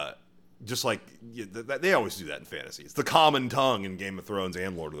just like they always do that in fantasy. It's the common tongue in Game of Thrones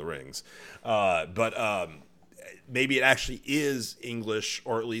and Lord of the Rings. But maybe it actually is English,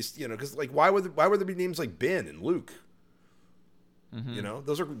 or at least, because like why would there be names like Ben and Luke?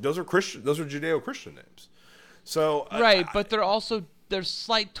 Mm-hmm. Those are Christian. Those are Judeo-Christian names. So right, but there's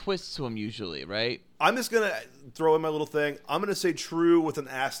slight twists to them usually, right? I'm just gonna throw in my little thing. I'm gonna say true with an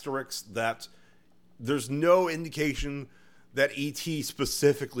asterisk that there's no indication that E.T.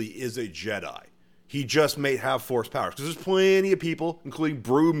 specifically is a Jedi. He just may have Force powers. Because there's plenty of people, including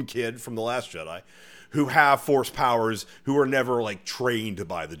Broom Kid from The Last Jedi, who have Force powers who are never, like, trained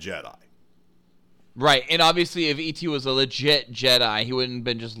by the Jedi. Right, and obviously if E.T. was a legit Jedi, he wouldn't have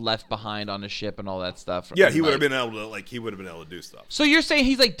been just left behind on a ship and all that stuff. Yeah, And, he would have like- been able to do stuff. So you're saying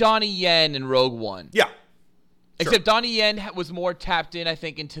he's like Donnie Yen in Rogue One? Yeah. Except Donnie Yen was more tapped in, I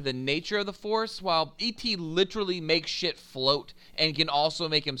think, into the nature of the Force, while E.T. literally makes shit float and can also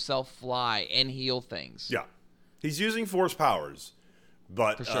make himself fly and heal things. Yeah. He's using Force powers,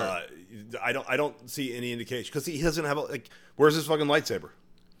 but For sure. I don't see any indication because he doesn't have where's his fucking lightsaber?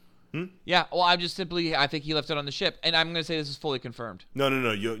 Yeah, well, I think he left it on the ship, and I'm going to say this is fully confirmed. No.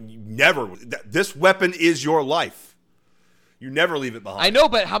 You never. This weapon is your life. You never leave it behind. I know,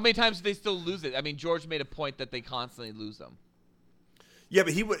 but how many times do they still lose it? I mean, George made a point that they constantly lose them. Yeah,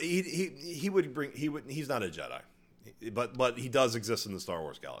 but he's not a Jedi, but he does exist in the Star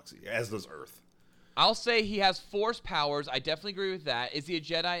Wars galaxy, as does Earth. I'll say he has Force powers. I definitely agree with that. Is he a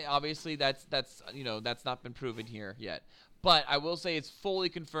Jedi? Obviously, that's not been proven here yet. But I will say it's fully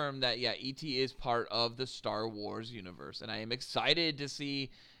confirmed that, yeah, E.T. is part of the Star Wars universe. And I am excited to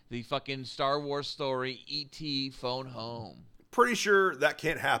see the fucking Star Wars story, E.T. Phone Home. Pretty sure that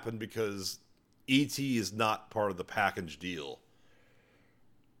can't happen because E.T. is not part of the package deal.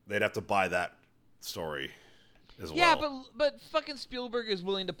 They'd have to buy that story as well. Yeah, but fucking Spielberg is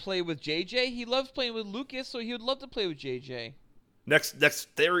willing to play with JJ. He loves playing with Lucas, so he would love to play with JJ. Next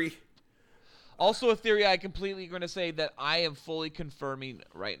theory. Also a theory I completely going to say that I am fully confirming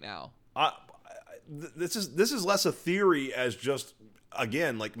right now. This is less a theory as just,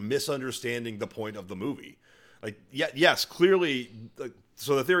 again, like misunderstanding the point of the movie. Yes, clearly.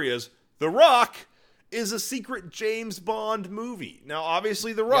 So the theory is The Rock is a secret James Bond movie. Now,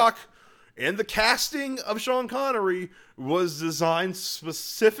 obviously, The Rock and the casting of Sean Connery was designed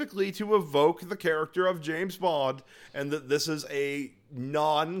specifically to evoke the character of James Bond, and that this is a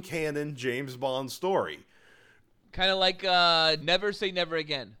non-canon James Bond story. Kind of like Never Say Never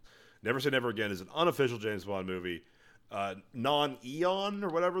Again. Never Say Never Again is an unofficial James Bond movie. Non-Eon or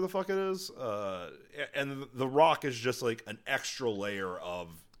whatever the fuck it is. And The Rock is just like an extra layer of...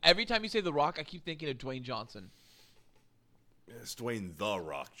 Every time you say The Rock, I keep thinking of Dwayne Johnson. It's Dwayne The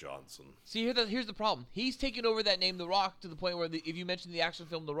Rock Johnson. See, here's the problem. He's taken over that name The Rock to the point where if you mention the action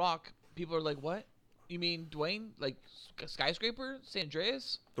film The Rock, people are like, what? You mean Dwayne? Like Skyscraper? San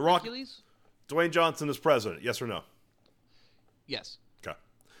Andreas? The Rock. Hercules? Dwayne Johnson is president, yes or no? Yes. Okay.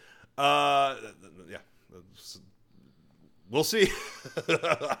 Yeah. We'll see.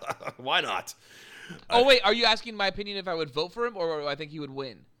 Why not? Oh, wait. Are you asking my opinion if I would vote for him or I think he would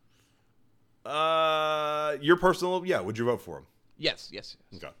win? Your personal, yeah, would you vote for him? Yes.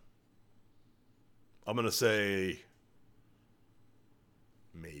 Okay. I'm going to say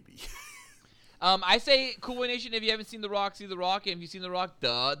maybe. I say Cool Boy Nation, if you haven't seen The Rock, see The Rock. And if you've seen The Rock,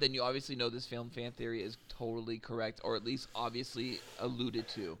 then you obviously know this film fan theory is totally correct, or at least obviously alluded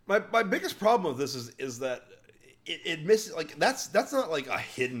to. My biggest problem with this is that it misses, like, that's not like a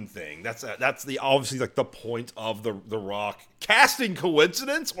hidden thing. That's the obviously like the point of the Rock. Casting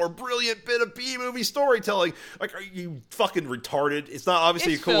coincidence or brilliant bit of B-movie storytelling? Like, are you fucking retarded? It's not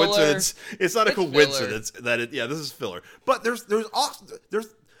obviously It's a coincidence. filler. It's not a It's coincidence that this is filler. But there's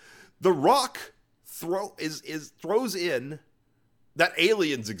The Rock throws in that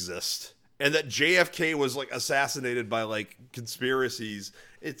aliens exist and that JFK was like assassinated by like conspiracies.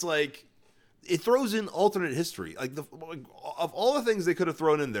 It's like it throws in alternate history. Of all the things they could have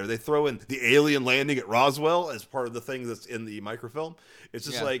thrown in there, they throw in the alien landing at Roswell as part of the thing that's in the microfilm. It's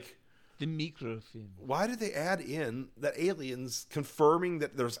just like the microfilm. Why did they add in that aliens confirming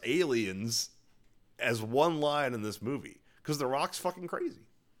that there's aliens as one line in this movie? Because The Rock's fucking crazy.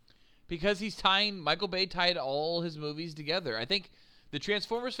 Because Michael Bay tied all his movies together. I think the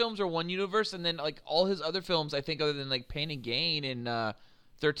Transformers films are one universe, and then like all his other films, I think other than like Pain and Gain and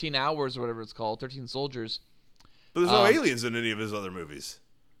 13 Hours or whatever it's called, 13 Soldiers. But there's no aliens in any of his other movies.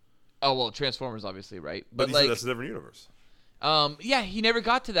 Oh, well, Transformers, obviously, right? But like, that's a different universe. Yeah, he never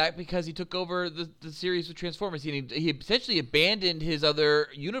got to that because he took over the series with Transformers. He essentially abandoned his other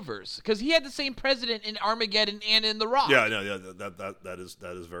universe because he had the same president in Armageddon and in The Rock. Yeah, that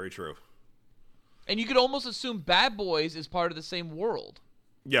is very true. And you could almost assume Bad Boys is part of the same world.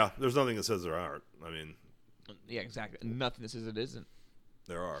 Yeah, there's nothing that says there aren't. I mean, yeah, exactly. Nothing that says it isn't.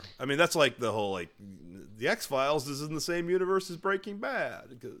 There are. I mean, that's like the whole the X-Files is in the same universe as Breaking Bad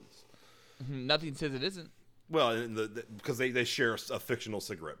because nothing says it isn't. Well, because they share a fictional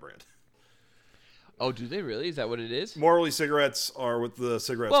cigarette brand. Oh, do they really? Is that what it is? Morally, cigarettes are what the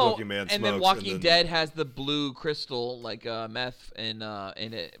cigarette smoking man smokes. And then Walking Dead has the blue crystal, like meth in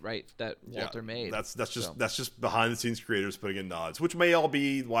it, right? That Walter made. That's just behind the scenes creators putting in nods, which may all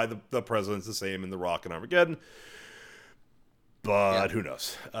be why the president's the same in The Rock and Armageddon. But who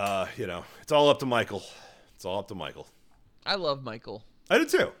knows? It's all up to Michael. It's all up to Michael. I love Michael. I do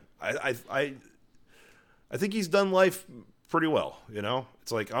too. I think he's done life pretty well.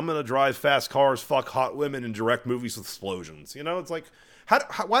 It's like, I'm gonna drive fast cars, fuck hot women, and direct movies with explosions. It's like,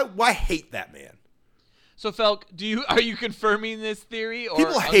 why hate that man? So Felk, are you confirming this theory or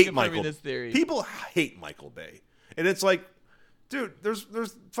people hate Michael? This theory? People hate Michael Bay, and it's like, dude, there's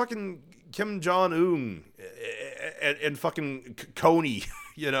fucking Kim Jong Un and fucking Coney,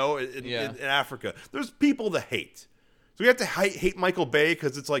 in Africa. There's people that hate. So we have to hate Michael Bay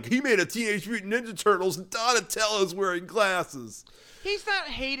because it's like, he made a Teenage Mutant Ninja Turtles and Donatello's wearing glasses. He's not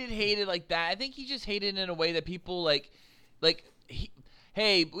hated like that. I think he just hated in a way that people let's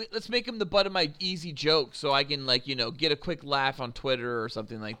make him the butt of my easy joke so I can get a quick laugh on Twitter or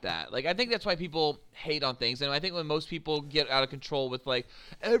something like that. I think that's why people hate on things. And I think when most people get out of control with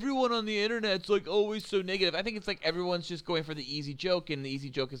everyone on the internet's always so negative, I think it's everyone's just going for the easy joke, and the easy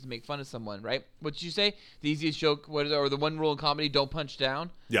joke is to make fun of someone, right? What did you say? The easiest joke, or the one rule in comedy, don't punch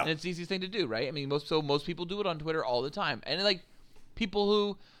down? Yeah. And it's the easiest thing to do, right? I mean, most people do it on Twitter all the time. And people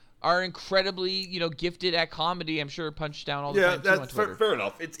who are incredibly, gifted at comedy, I'm sure, punch down all the time too on Twitter. Fair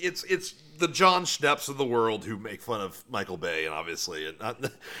enough. It's the John Schnepps of the world who make fun of Michael Bay, and obviously, not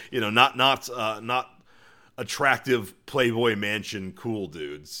attractive Playboy Mansion cool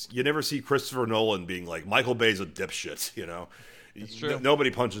dudes. You never see Christopher Nolan being like, Michael Bay's a dipshit. That's true.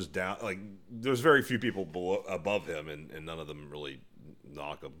 Nobody punches down. There's very few people above him, and none of them really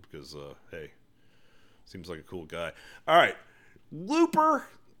knock him because, hey, seems like a cool guy. All right, Looper.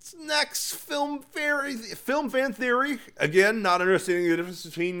 Next, film fan theory. Again, not understanding the difference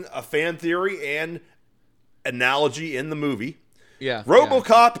between a fan theory and analogy in the movie. Yeah.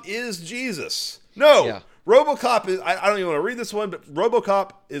 RoboCop is Jesus. No. Yeah. RoboCop is, I don't even want to read this one, but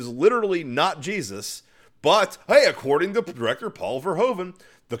RoboCop is literally not Jesus. But, hey, according to director Paul Verhoeven,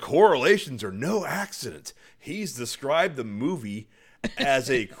 the correlations are no accident. He's described the movie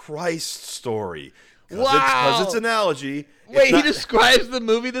as a Christ story. Wow. Because it's analogy. Wait, he describes the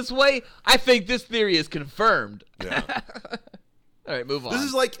movie this way? I think this theory is confirmed. Yeah. All right, move on. This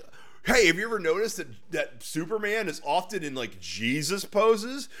is like, hey, have you ever noticed that Superman is often in Jesus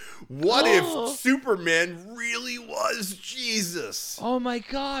poses? What if Superman really was Jesus? Oh my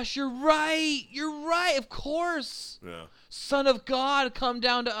gosh, you're right. You're right. Of course. Yeah. Son of God, come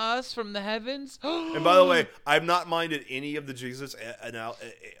down to us from the heavens. And by the way, I've not minded any of the Jesus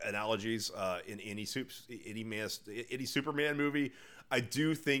analogies in any Superman movie. I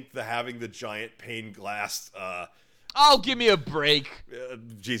do think having the giant pane glass Oh, give me a break.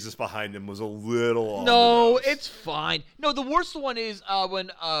 Jesus behind him was a little on No, the nose. it's fine. No, the worst one is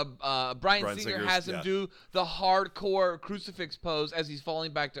when Bryan Singer has him do the hardcore crucifix pose as he's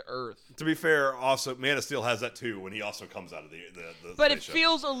falling back to Earth. To be fair, also Man of Steel has that too when he also comes out of the But spaceship. it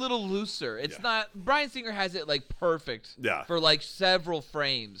feels a little looser. It's not. Bryan Singer has it perfect. Yeah. For several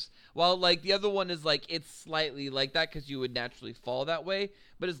frames, while the other one is it's slightly like that because you would naturally fall that way.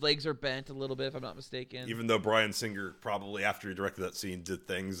 But his legs are bent a little bit, if I'm not mistaken. Even though Bryan Singer probably, after he directed that scene, did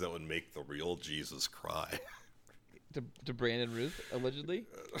things that would make the real Jesus cry. To Brandon Ruth, allegedly?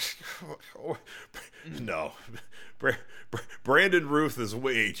 No. Brandon Ruth is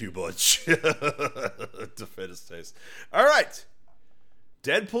way too much to fit his taste. All right.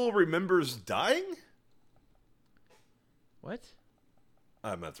 Deadpool remembers dying? What?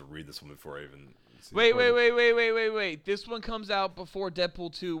 I'm about to read this one before I even... Wait. This one comes out before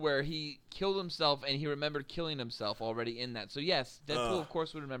Deadpool 2 where he killed himself and he remembered killing himself already in that. So, yes, Deadpool, of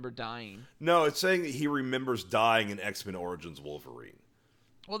course, would remember dying. No, it's saying that he remembers dying in X-Men Origins Wolverine.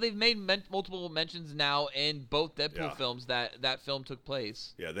 Well, they've made multiple mentions now in both Deadpool films that film took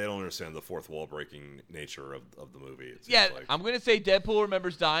place. Yeah, they don't understand the fourth wall breaking nature of the movie. I'm going to say Deadpool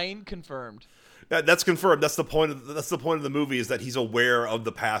remembers dying, confirmed. That's confirmed. That's the point of the movie is that he's aware of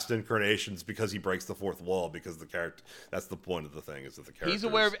the past incarnations because he breaks the fourth wall because the character. That's the point of the thing is that the character. He's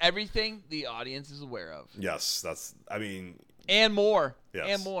aware of everything the audience is aware of. Yes, and more. Yes.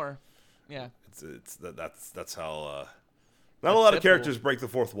 And more. Yeah. That's how. Not a lot of characters break the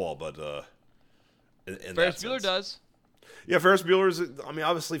fourth wall, but Ferris Bueller does. Yeah, Ferris Bueller's. I mean,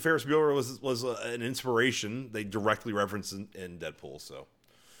 obviously Ferris Bueller was an inspiration. They directly referenced in Deadpool, so.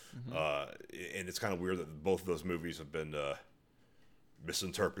 Mm-hmm. And it's kind of weird that both of those movies have been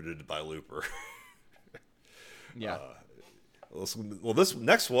misinterpreted by Looper. Yeah. Well, this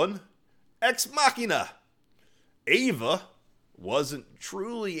next one, Ex Machina. Ava wasn't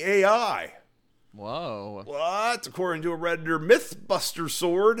truly AI. Whoa. What? According to a Redditor Mythbuster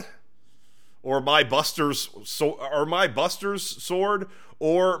sword, or my Buster's sword, or my Buster's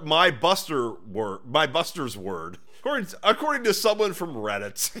word. According to someone from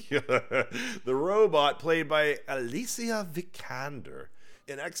Reddit, the robot played by Alicia Vikander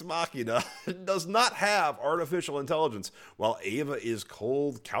in Ex Machina does not have artificial intelligence. While Ava is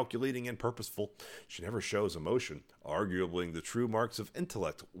cold, calculating, and purposeful, she never shows emotion, arguably the true marks of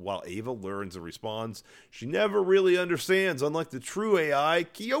intellect. While Ava learns and responds, she never really understands, unlike the true AI,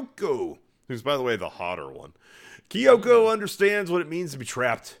 Kyoko, who's, by the way, the hotter one. Kyoko understands what it means to be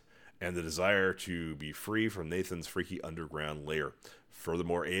trapped and the desire to be free from Nathan's freaky underground lair.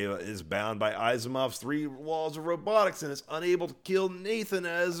 Furthermore, Ava is bound by Asimov's 3 laws of robotics and is unable to kill Nathan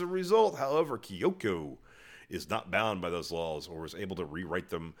as a result. However, Kyoko is not bound by those laws or is able to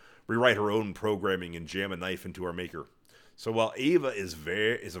rewrite her own programming and jam a knife into our maker. So while Ava is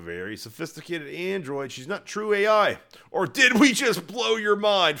a very sophisticated android, she's not true AI. Or did we just blow your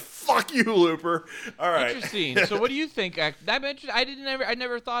mind? Fuck you, Looper. All right. Interesting. So what do you think? I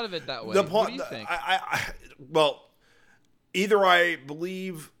never thought of it that way. What do you think? Well, either I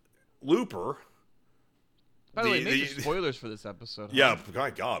believe Looper. By the way, major spoilers for this episode. Huh? Yeah, my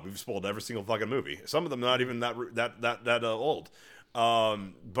God, we've spoiled every single fucking movie. Some of them not even that old. So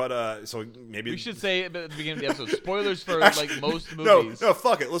maybe we should say at the beginning of the episode, spoilers for like most movies. No,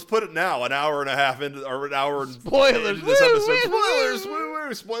 fuck it. Let's put it now. An hour and a half into, or an hour and spoilers into this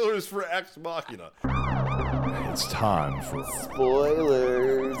episode. Spoilers for Ex Machina. It's time for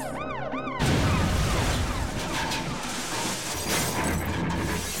spoilers.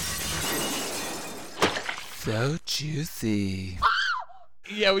 So juicy.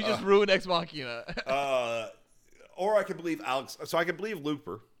 Yeah, we just ruined Ex Machina. Or I could believe Alex. So I could believe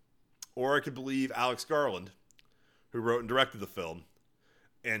Looper, or I could believe Alex Garland, who wrote and directed the film,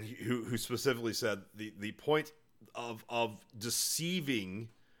 and who specifically said the point of deceiving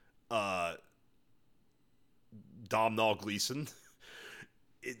Domhnall Gleeson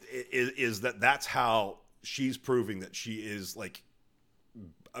is that's how she's proving that she is like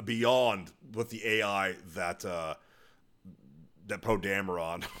beyond with the AI that Poe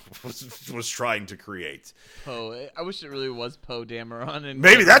Dameron was trying to create. Poe, I wish it really was Poe Dameron. And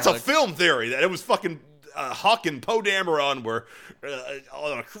maybe that's a film theory that it was fucking Huck and Poe Dameron were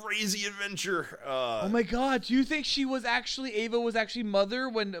on a crazy adventure. Oh my God! Do you think Ava was actually mother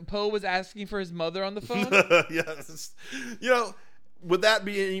when Poe was asking for his mother on the phone? Yes. Would that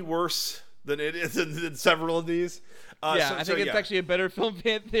be any worse than it is in several of these? I think it's actually a better film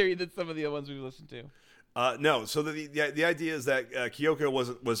fan theory than some of the other ones we've listened to. No, so the idea is that Kyoko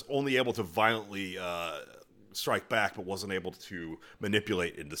was only able to violently strike back, but wasn't able to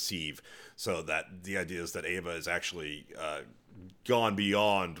manipulate and deceive. So that the idea is that Ava is actually gone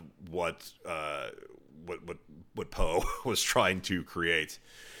beyond what Poe was trying to create,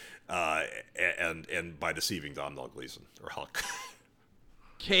 and by deceiving Domhnall Gleeson or Huck.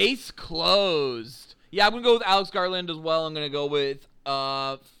 Case closed. Yeah, I'm gonna go with Alex Garland as well. I'm gonna go with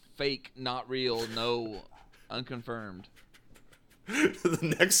fake, not real, no, unconfirmed.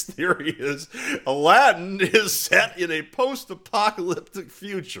 The next theory is Aladdin is set in a post-apocalyptic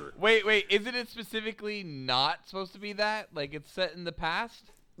future. Wait, isn't it specifically not supposed to be that? Like it's set in the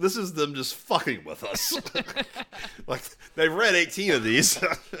past? This is them just fucking with us. Like they've read 18 of these.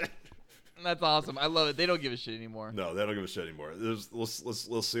 That's awesome. I love it. They don't give a shit anymore. No, they don't give a shit anymore.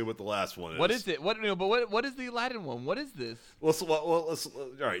 Let's see what the last one is. What is it? What is the Aladdin one? What is this? Let's all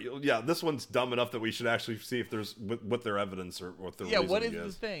right. Yeah, this one's dumb enough that we should actually see if there's what their evidence or what their reasoning is. What is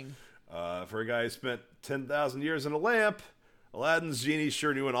this thing? For a guy who spent 10,000 years in a lamp, Aladdin's genie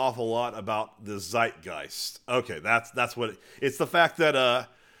sure knew an awful lot about the zeitgeist. Okay, that's what it's the fact that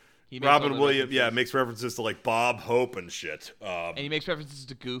Robin Williams, makes references to like Bob Hope and shit. And he makes references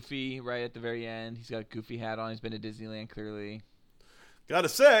to Goofy right at the very end. He's got a Goofy hat on. He's been to Disneyland, clearly. Gotta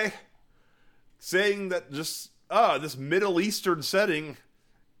saying that just this Middle Eastern setting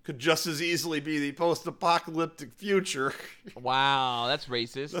could just as easily be the post-apocalyptic future. Wow, that's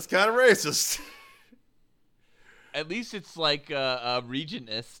racist. That's kind of racist. At least it's like a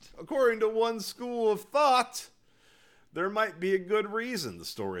regionist. According to one school of thought, there might be a good reason the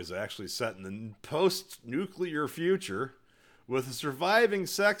story is actually set in the post-nuclear future, with a surviving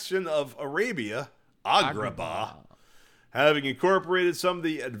section of Arabia, Agrabah, having incorporated some of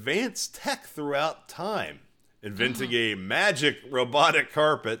the advanced tech throughout time, inventing a magic robotic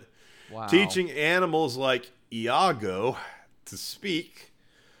carpet, teaching animals like Iago to speak,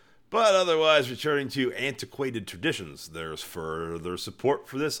 But otherwise, returning to antiquated traditions, there's further support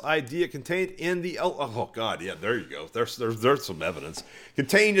for this idea contained in the there you go. There's some evidence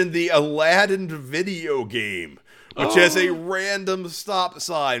contained in the Aladdin video game, which has a random stop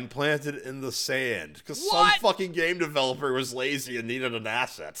sign planted in the sand because some fucking game developer was lazy and needed an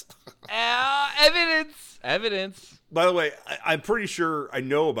asset. Evidence. By the way, I'm pretty sure I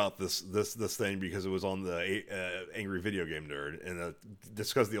know about this thing because it was on the Angry Video Game Nerd, and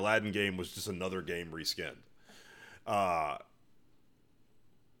just because the Aladdin game was just another game reskinned.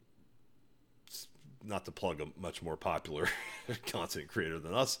 Not to plug a much more popular content creator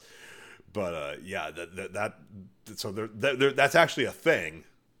than us, but that's actually a thing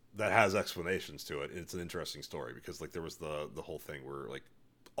that has explanations to it. And it's an interesting story because like there was the whole thing where like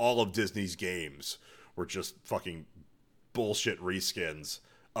all of Disney's games were just fucking bullshit reskins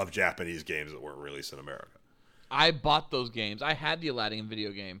of Japanese games that weren't released in America. I bought those games. I had the Aladdin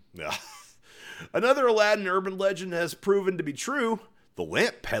video game. Yeah. Another Aladdin urban legend has proven to be true. The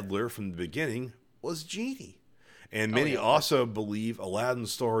lamp peddler from the beginning was Genie. And many also believe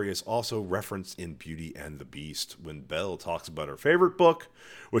Aladdin's story is also referenced in Beauty and the Beast when Belle talks about her favorite book,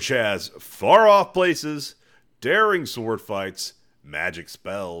 which has far-off places, daring sword fights, magic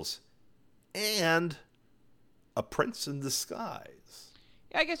spells, and a prince in disguise.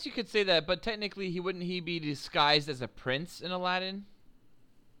 Yeah, I guess you could say that, but technically wouldn't he be disguised as a prince in Aladdin?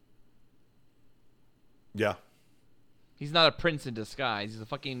 Yeah. He's not a prince in disguise. He's a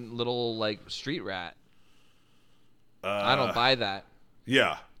fucking little, like, street rat. I don't buy that.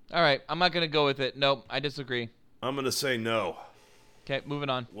 Yeah. All right, I'm not going to go with it. Nope, I disagree. I'm going to say no. Okay, moving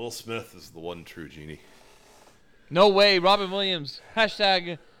on. Will Smith is the one true Genie. No way, Robin Williams.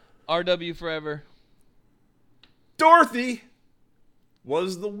 Hashtag RW forever. Dorothy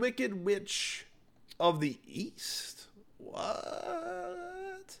was the Wicked Witch of the East.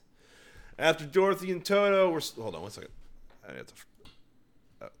 What? After Dorothy and Toto were... Hold on one second. I have to...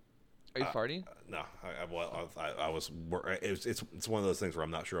 Are you farting? No, I was. It's one of those things where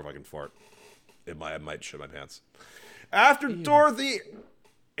I'm not sure if I can fart. I might shit my pants. After Dorothy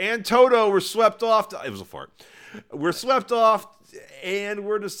and Toto were swept off, it was a fart. We're swept off, and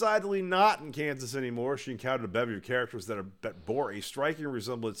we're decidedly not in Kansas anymore. She encountered a bevy of characters that bore a striking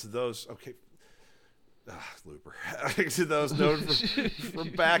resemblance to those. Okay. Looper. To those known from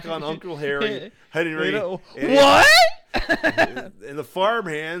back on Uncle Harry, Henry. What? And the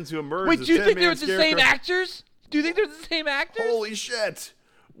farmhands who emerged. Wait, do you think they're the same actors? Do you think they're the same actors? Holy shit.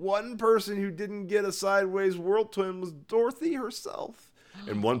 One person who didn't get a sideways world twin was Dorothy herself.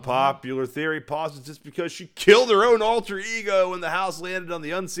 And one popular theory posits it's because she killed her own alter ego when the house landed on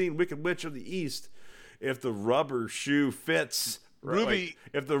the unseen Wicked Witch of the East. If the rubber shoe fits. Ruby.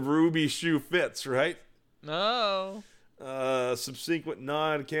 If the ruby shoe fits, right? No. Subsequent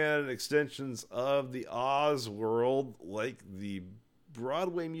non-canon extensions of the Oz world, like the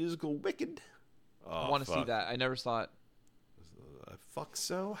Broadway musical Wicked. I want to see that. I never saw it. Fuck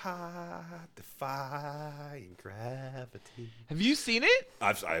so high, defying gravity. Have you seen it?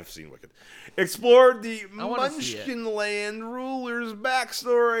 I've seen Wicked. Explored the Munchkinland ruler's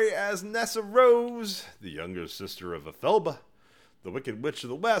backstory as Nessa Rose, the younger sister of Ethelba, the Wicked Witch of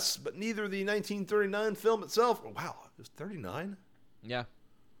the West, but neither the 1939 film itself. Oh, wow, it was 39? Yeah.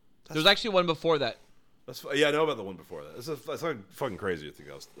 There's actually one before that. Yeah, I know about the one before that. That's fucking crazy to think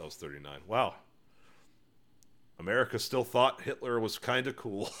that was 39. Wow. America still thought Hitler was kind of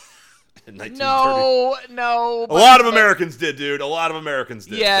cool in 1930. No. A lot of Americans did, dude. A lot of Americans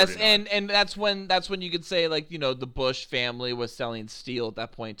did. Yes, and that's when you could say, like, you know, the Bush family was selling steel at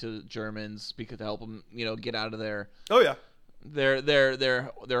that point to Germans because to help them, you know, get out of their. Oh yeah.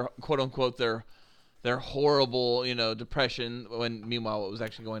 Their quote unquote their horrible, you know, depression, when meanwhile what was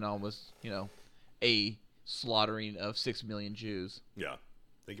actually going on was, you know, a slaughtering of 6 million Jews. Yeah.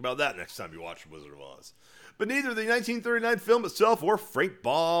 Think about that next time you watch Wizard of Oz. But neither the 1939 film itself or Frank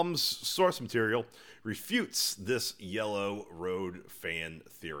Baum's source material refutes this Yellow Road fan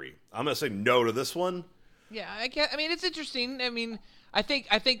theory. I'm going to say no to this one. Yeah, I mean, it's interesting. I mean, I think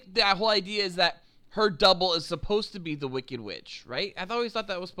that whole idea is that her double is supposed to be the Wicked Witch, right? I've always thought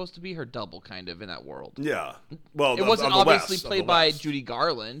that was supposed to be her double, kind of, in that world. Yeah. Well, it wasn't obviously played by Judy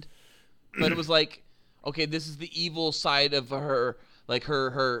Garland, but it was like, okay, this is the evil side of her, like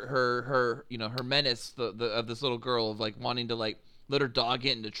her, you know, her menace, of this little girl of like wanting to like let her dog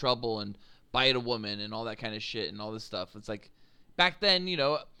get into trouble and bite a woman and all that kind of shit and all this stuff. It's like back then, you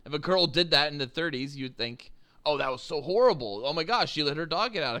know, if a girl did that in the 30s, you'd think, oh, that was so horrible. Oh, my gosh, she let her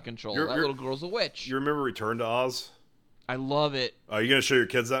dog get out of control. That little girl's a witch. You remember Return to Oz? I love it. Are you going to show your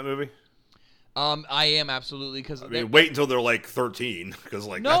kids that movie? I am absolutely because I mean, wait until they're like 13 because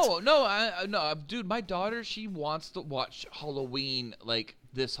like no, dude, my daughter, she wants to watch Halloween like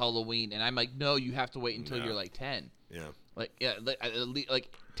this Halloween, and I'm like, no, you have to wait until you're like 10. Yeah. Like like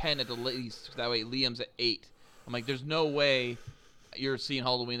 10 at the least. That way, Liam's at 8. I'm like, there's no way you're seeing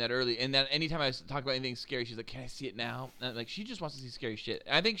Halloween that early. And then anytime I talk about anything scary, she's like, can I see it now? And I'm like, she just wants to see scary shit.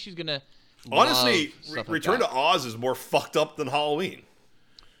 And I think she's gonna. Honestly, Return to to Oz is more fucked up than Halloween.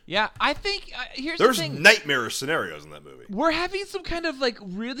 Yeah, I think here's There's the thing. nightmarish scenarios in that movie. We're having some kind of like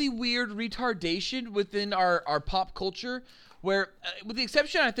really weird retardation within our pop culture where, with the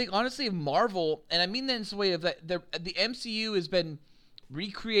exception, I think, honestly, of Marvel, and I mean that in the way of that the MCU has been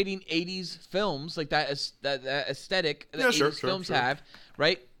recreating 80s films, like that aesthetic that 80s films have,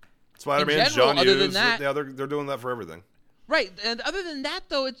 right? Spider-Man, John Hughes, they're doing that for everything. Right, and other than that,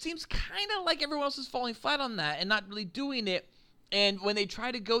 though, it seems kind of like everyone else is falling flat on that and not really doing it. And when they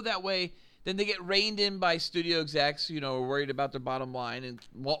try to go that way, then they get reined in by studio execs, worried about their bottom line. And,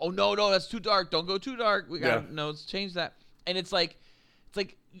 well, oh, no, that's too dark. Don't go too dark. We got to let's change that. And it's like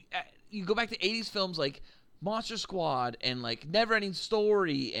you go back to 80s films like Monster Squad and, like, Neverending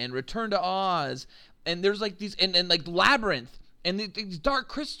Story and Return to Oz. And there's, like, these, and like, Labyrinth and these Dark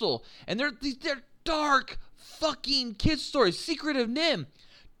Crystal. And they're dark fucking kid stories. Secret of NIMH.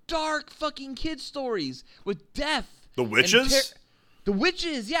 Dark fucking kid stories with death. The Witches? The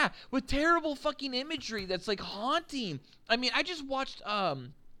Witches, yeah, with terrible fucking imagery that's like haunting. I mean, I just watched a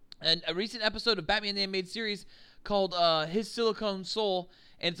recent episode of Batman the Animated Series called His Silicon Soul,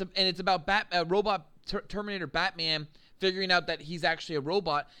 and it's about robot Terminator Batman figuring out that he's actually a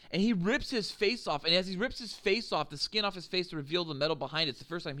robot, and he rips his face off, and as he rips his face off, the skin off his face to reveal the metal behind it. It's the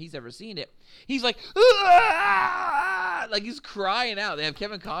first time he's ever seen it. He's like, "Aah!" Like he's crying out. They have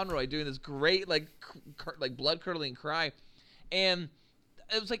Kevin Conroy doing this great like blood curdling cry. And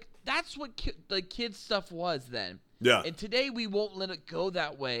it was like, that's what kids stuff was then. Yeah. And today we won't let it go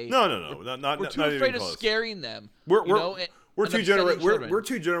that way. No. We're too afraid of scaring them. We're two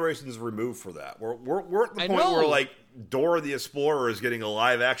generations removed for that. We're at the point where like Dora the Explorer is getting a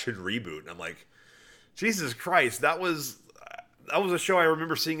live action reboot, and I'm like, Jesus Christ, that was a show I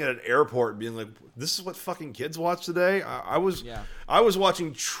remember seeing at an airport and being like, this is what fucking kids watch today? I was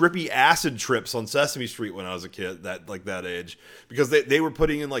watching trippy acid trips on Sesame Street when I was a kid, that age, because they were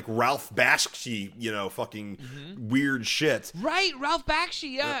putting in like Ralph Bakshi, fucking weird shit. Right, Ralph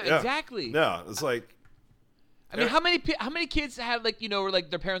Bakshi, yeah, exactly. Yeah, it's like, I mean, how many kids had where like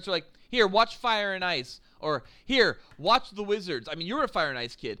their parents were like, here, watch Fire and Ice, or here, watch The Wizards. I mean, you're a Fire and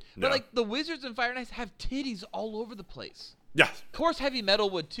Ice kid, but like the Wizards and Fire and Ice have titties all over the place. Yeah. Of course, heavy metal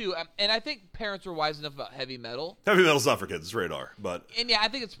would too, and I think parents were wise enough about heavy metal. Heavy metal's not for kids; it's rated R. And yeah, I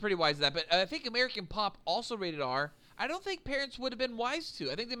think it's pretty wise that. But I think American pop also rated R. I don't think parents would have been wise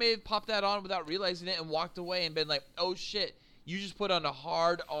to. I think they may have popped that on without realizing it and walked away and been like, "Oh shit, you just put on a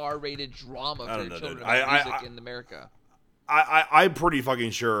hard R-rated drama for your children about music in America." I'm pretty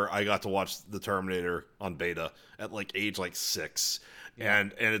fucking sure I got to watch The Terminator on beta at like age 6,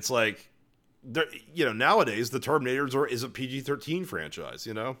 and it's like. Nowadays the Terminator is a PG-13 franchise.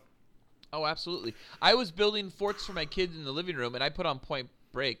 Oh, absolutely. I was building forts for my kids in the living room, and I put on Point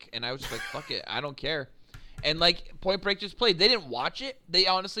Break, and I was just like, "Fuck it, I don't care." And like Point Break just played. They didn't watch it. They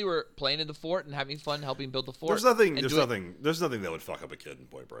honestly were playing in the fort and having fun, helping build the fort. There's nothing that would fuck up a kid in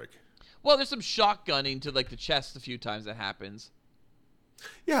Point Break. Well, there's some shotgunning to like the chest a few times that happens.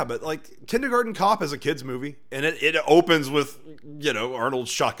 Yeah, but like Kindergarten Cop is a kid's movie, and it opens with Arnold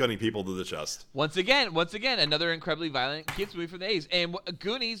shotgunning people to the chest. Once again, another incredibly violent kids movie from the 80s. And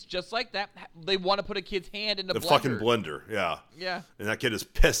Goonies, just like that, they want to put a kid's hand in the blender. Fucking blender, yeah. Yeah. And that kid is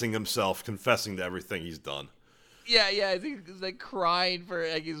pissing himself, confessing to everything he's done. Yeah, he's like crying for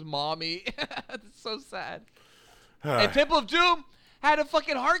like his mommy. It's so sad. And Temple of Doom had a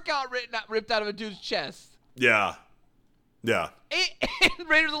fucking heart ripped out of a dude's chest. Yeah. Yeah. And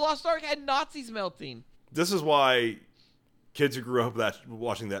Raiders of the Lost Ark had Nazis melting. This is why kids who grew up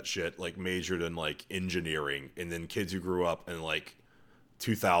watching that shit like majored in like engineering, and then kids who grew up in like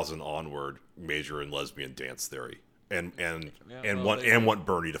 2000 onward major in lesbian dance theory, and want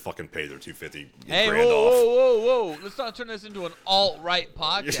Bernie to fucking pay their $250 grand off. Whoa! Let's not turn this into an alt-right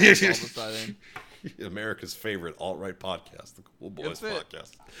podcast all of a sudden. America's favorite alt-right podcast, the Cool Boys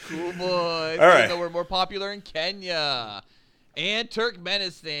podcast. Cool Boys. All right. Even though we're more popular in Kenya and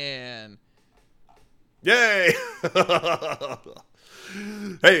Turkmenistan. Yay!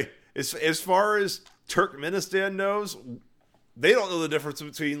 Hey, as far as Turkmenistan knows, they don't know the difference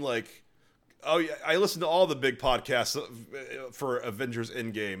between like Oh yeah, I listen to all the big podcasts for Avengers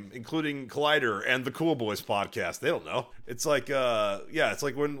Endgame, including Collider and the Cool Boys podcast. They don't know. It's like, it's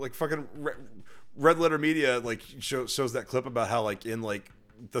like when like fucking Red Letter Media like shows that clip about how like in like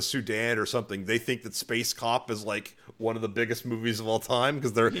the Sudan or something, they think that Space Cop is like one of the biggest movies of all time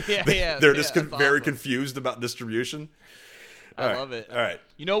because they're just very awesome. confused about distribution. I love it. All right,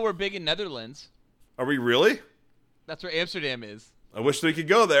 You know we're big in Netherlands. are we really? That's where Amsterdam is. I wish we could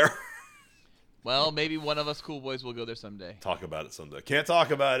go there. Well, maybe one of us cool boys will go there someday. Talk about it someday. Can't talk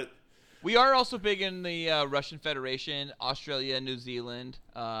about it. We are also big in the Russian Federation, Australia, New Zealand,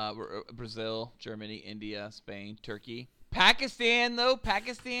 Brazil, Germany, India, Spain, Turkey. Pakistan, though.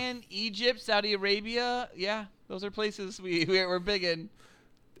 Pakistan, Egypt, Saudi Arabia. Yeah, those are places we're big in.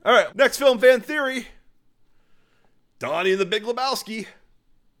 All right, next film fan theory. Donnie and the Big Lebowski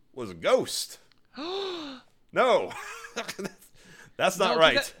was a ghost. No. That's not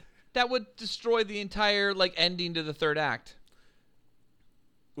right. That would destroy the entire ending to the third act.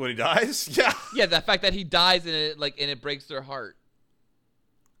 When he dies? Yeah. Yeah, the fact that he dies and it breaks their heart.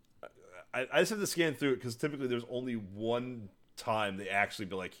 I just have to scan through it because typically there's only one time they actually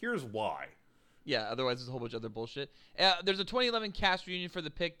be like, here's why. Yeah, otherwise there's a whole bunch of other bullshit. There's a 2011 cast reunion for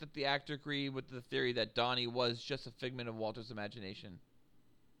the pick that the actor agreed with the theory that Donnie was just a figment of Walter's imagination.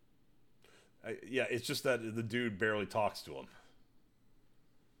 It's just that the dude barely talks to him.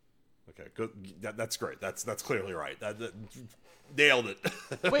 Okay, good. That's great. That's clearly right. That nailed it.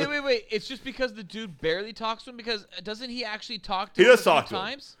 Wait. It's just because the dude barely talks to him? Because doesn't he actually talk to him? He does talk to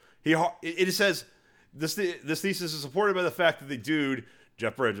times? him. It says this thesis is supported by the fact that the dude,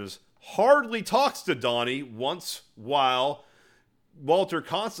 Jeff Bridges, hardly talks to Donnie once, while Walter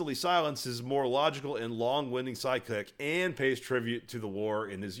constantly silences his more logical and long-winding sidekick and pays tribute to the war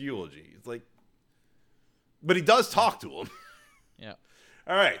in his eulogy. It's like, but he does talk to him. Yeah.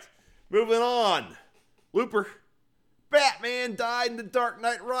 All right, moving on. Looper. Batman died in The Dark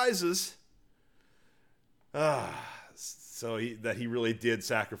Knight Rises. So he really did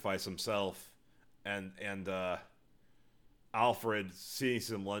sacrifice himself, and Alfred seeing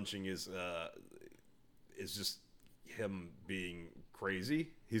him lunching is just him being crazy.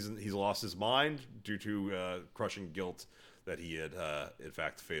 He's lost his mind due to crushing guilt that he had in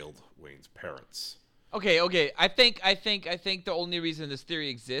fact failed Wayne's parents. Okay. I think the only reason this theory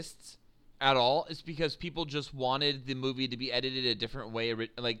exists at all is because people just wanted the movie to be edited a different way.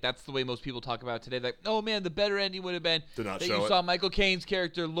 Like, that's the way most people talk about it today. Like, oh man, the better ending would have been that you saw Michael Caine's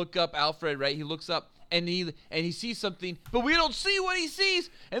character look up Alfred, right? He looks up and he sees something, but we don't see what he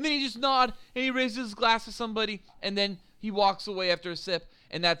sees. And then he just nod and he raises his glass to somebody, and then he walks away after a sip,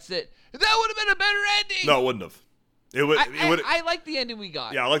 and that's it. That would have been a better ending. No, it wouldn't have. I like the ending we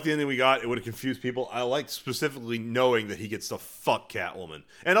got. Yeah, I like the ending we got. It would have confused people. I liked specifically knowing that he gets to fuck Catwoman.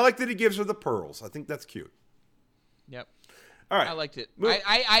 And I like that he gives her the pearls. I think that's cute. Yep. All right. I liked it.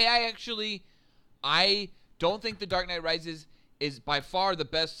 I don't think The Dark Knight Rises is by far the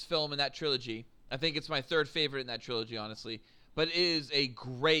best film in that trilogy. I think it's my third favorite in that trilogy, honestly. But it is a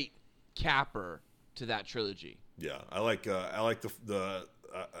great capper to that trilogy. Yeah, I like the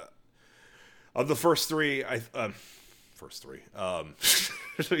of the first three. The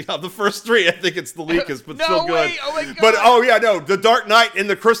first three, I think it's the weakest, but still good. Wait, oh my God. But The Dark Knight and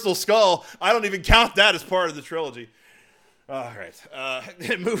the Crystal Skull, I don't even count that as part of the trilogy. All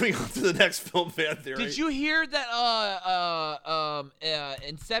right, moving on to the next film fan theory. Did you hear that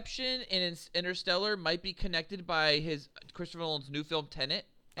Inception and Interstellar might be connected by Christopher Nolan's new film Tenet,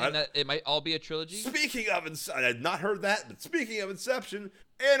 and that it might all be a trilogy? Speaking of I had not heard that, but speaking of Inception,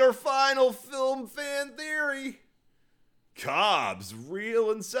 and our final film fan theory. Cobb's real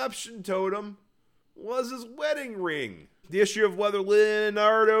Inception totem was his wedding ring. The issue of whether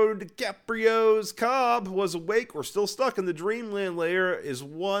Leonardo DiCaprio's Cobb was awake or still stuck in the dreamland layer is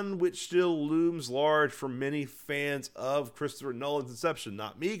one which still looms large for many fans of Christopher Nolan's Inception.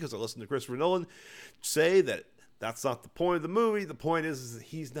 Not me, because I listen to Christopher Nolan say that that's not the point of the movie. The point is that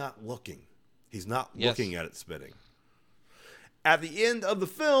he's not looking. He's not looking at it spinning. At the end of the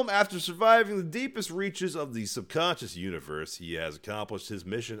film, after surviving the deepest reaches of the subconscious universe, he has accomplished his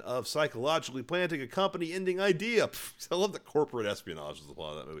mission of psychologically planting a company-ending idea. I love the corporate espionage is the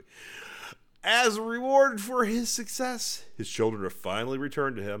plot of that movie. As a reward for his success, his children are finally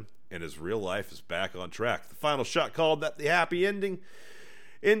returned to him, and his real life is back on track. The final shot called that the happy ending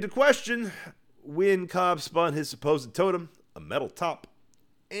into question when Cobb spun his supposed totem, a metal top,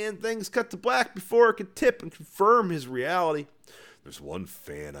 and things cut to black before it could tip and confirm his reality. There's one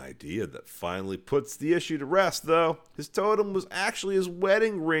fan idea that finally puts the issue to rest, though. His totem was actually his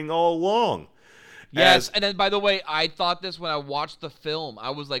wedding ring all along. Yes, and then by the way, I thought this when I watched the film. I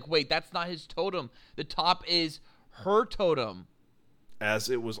was like, wait, that's not his totem. The top is her totem. As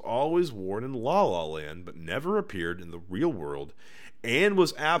it was always worn in La La Land, but never appeared in the real world, and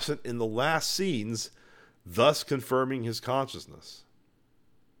was absent in the last scenes, thus confirming his consciousness.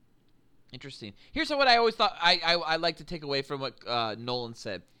 Interesting. Here's what I always thought I like to take away from what Nolan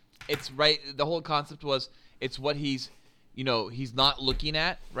said. It's right. The whole concept was it's what he's not looking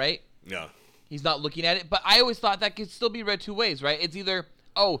at, right? Yeah. He's not looking at it, but I always thought that could still be read two ways, right? It's either,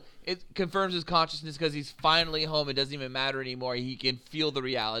 it confirms his consciousness because he's finally home. It doesn't even matter anymore. He can feel the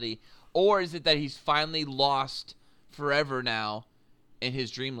reality. Or is it that he's finally lost forever now in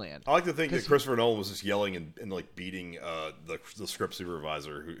his dreamland? I like to think that Christopher Nolan was just yelling and like beating the script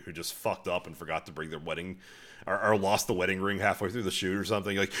supervisor who just fucked up and forgot to bring their wedding or lost the wedding ring halfway through the shoot or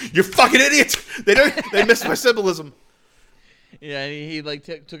something. Like, you fucking idiot! They missed my symbolism. Yeah, and he like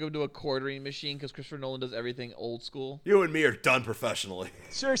took him to a quartering machine because Christopher Nolan does everything old school. You and me are done professionally.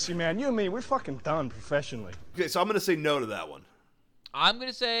 Seriously, man, you and me, we're fucking done professionally. Okay, so I'm going to say no to that one. I'm going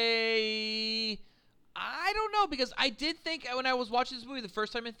to say, I don't know, because I did think when I was watching this movie the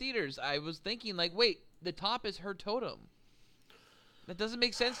first time in theaters, I was thinking like, wait, the top is her totem. That doesn't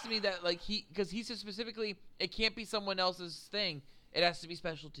make sense to me that like because he said specifically, it can't be someone else's thing. It has to be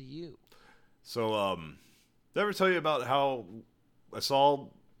special to you. So, did I ever tell you about how I saw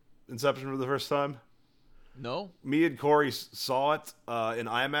Inception for the first time? No. Me and Corey saw it in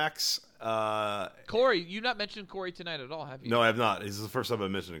IMAX. Corey, you not mentioned Corey tonight at all, have you? No, I have not. This is the first time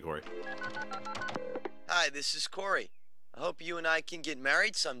I've mentioned it, Corey. Hi, this is Corey. I hope you and I can get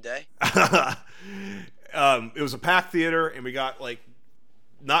married someday. It was a packed theater, and we got like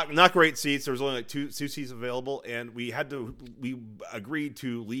not great seats. There was only like two seats available, and we agreed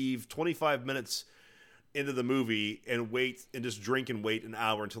to leave 25 minutes into the movie and wait and just drink and wait an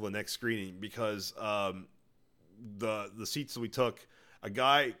hour until the next screening because the seats that we took, a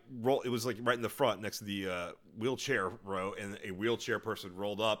guy it was like right in the front next to the wheelchair row, and a wheelchair person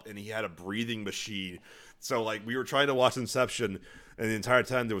rolled up and he had a breathing machine. So like we were trying to watch Inception, and the entire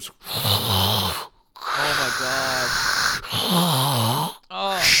time there was oh my god.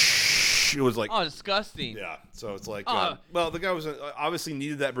 Oh. It was like, oh, disgusting. Yeah, so it's like, well, the guy was obviously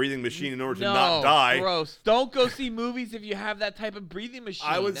needed that breathing machine in order to not die. Gross. Don't go see movies if you have that type of breathing machine.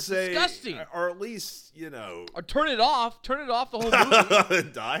 I would That's say, disgusting. Or at least, or turn it off. Turn it off the whole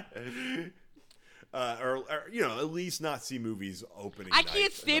movie. Die. Or at least not see movies opening. I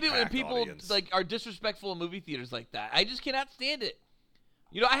can't stand it when people audience. like are disrespectful in movie theaters like that. I just cannot stand it.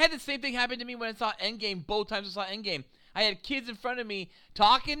 I had the same thing happen to me when I saw Endgame. Both times I saw Endgame. I had kids in front of me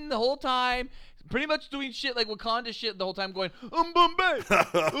talking the whole time, pretty much doing shit like Wakanda shit the whole time, going Bombay,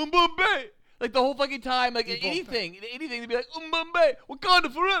 Bombay, like the whole fucking time, like anything, they'd be like Bombay,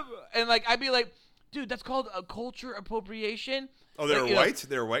 Wakanda forever, and like I'd be like, dude, that's called a culture appropriation. Oh, they were white?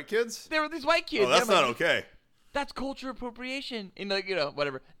 They were white kids? They were these white kids. Oh, that's not okay. That's culture appropriation, and like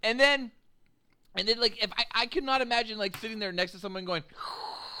whatever. And then like if I could not imagine like sitting there next to someone going,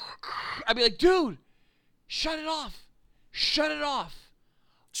 I'd be like, dude, shut it off. Shut it off.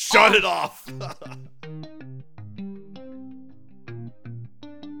 Shut it off.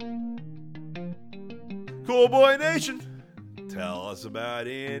 Cool Boy Nation, tell us about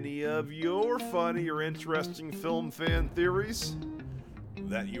any of your funny or interesting film fan theories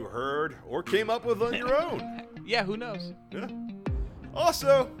that you heard or came up with on your own. Yeah, who knows? Yeah.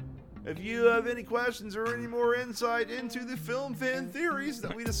 Also, if you have any questions or any more insight into the film fan theories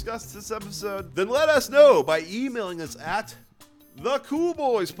that we discussed this episode, then let us know by emailing us at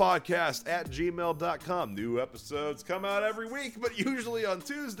thecoolboyspodcast@gmail.com. New episodes come out every week, but usually on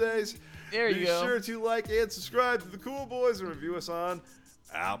Tuesdays. There you go. Be sure to like and subscribe to the Cool Boys and review us on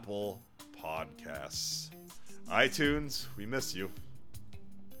Apple Podcasts. iTunes, we miss you.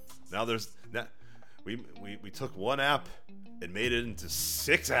 Now we took one app and made it into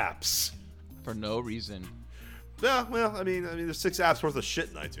 6 apps. For no reason. Yeah, well, I mean, there's 6 apps worth of shit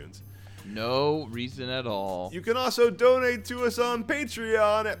in iTunes. No reason at all. You can also donate to us on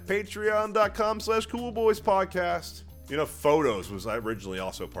Patreon at patreon.com/coolboyspodcast. Photos was originally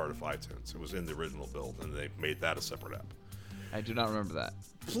also part of iTunes. It was in the original build, and they made that a separate app. I do not remember that.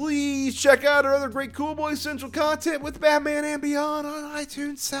 Please check out our other great Cool Boys Central content with Batman and Beyond on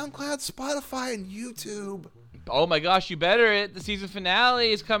iTunes, SoundCloud, Spotify, and YouTube. Oh my gosh, you better. The season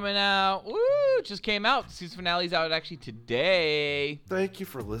finale is coming out. Woo! It just came out. The season finale is out actually today. Thank you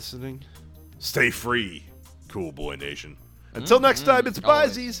for listening. Stay free, Cool Boy Nation. Until next time, it's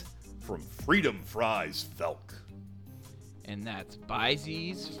Byzies from Freedom Fries Felk. And that's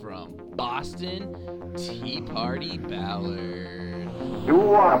Byzies from Boston, Tea Party Ballard.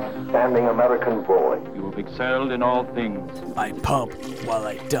 You are outstanding American boy. You have excelled in all things. I pump while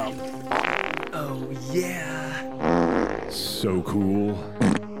I dump. Oh yeah. So cool.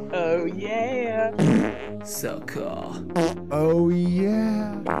 Oh yeah. So cool. Oh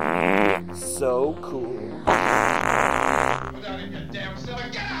yeah. So cool.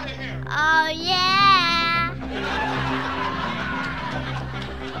 Oh yeah.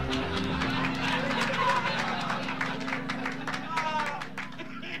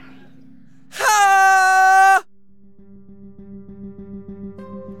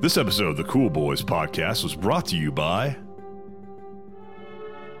 This episode of the Cool Boys podcast was brought to you by...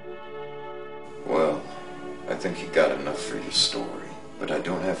 Well, I think you got enough for your story, but I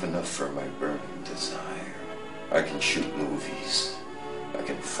don't have enough for my burning desire. I can shoot movies. I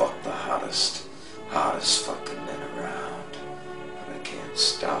can fuck the hottest fucking men around. But I can't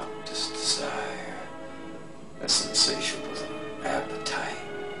stop this desire. This insatiable appetite.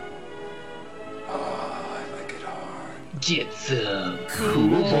 Oh, I like it hard. Get some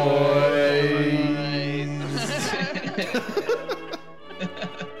Cool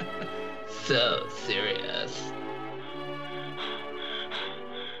So serious.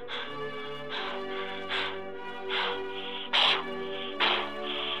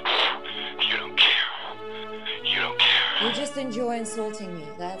 You don't care. You don't care. You just enjoy insulting me,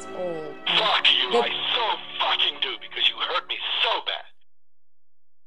 that's all. Fuck you, I so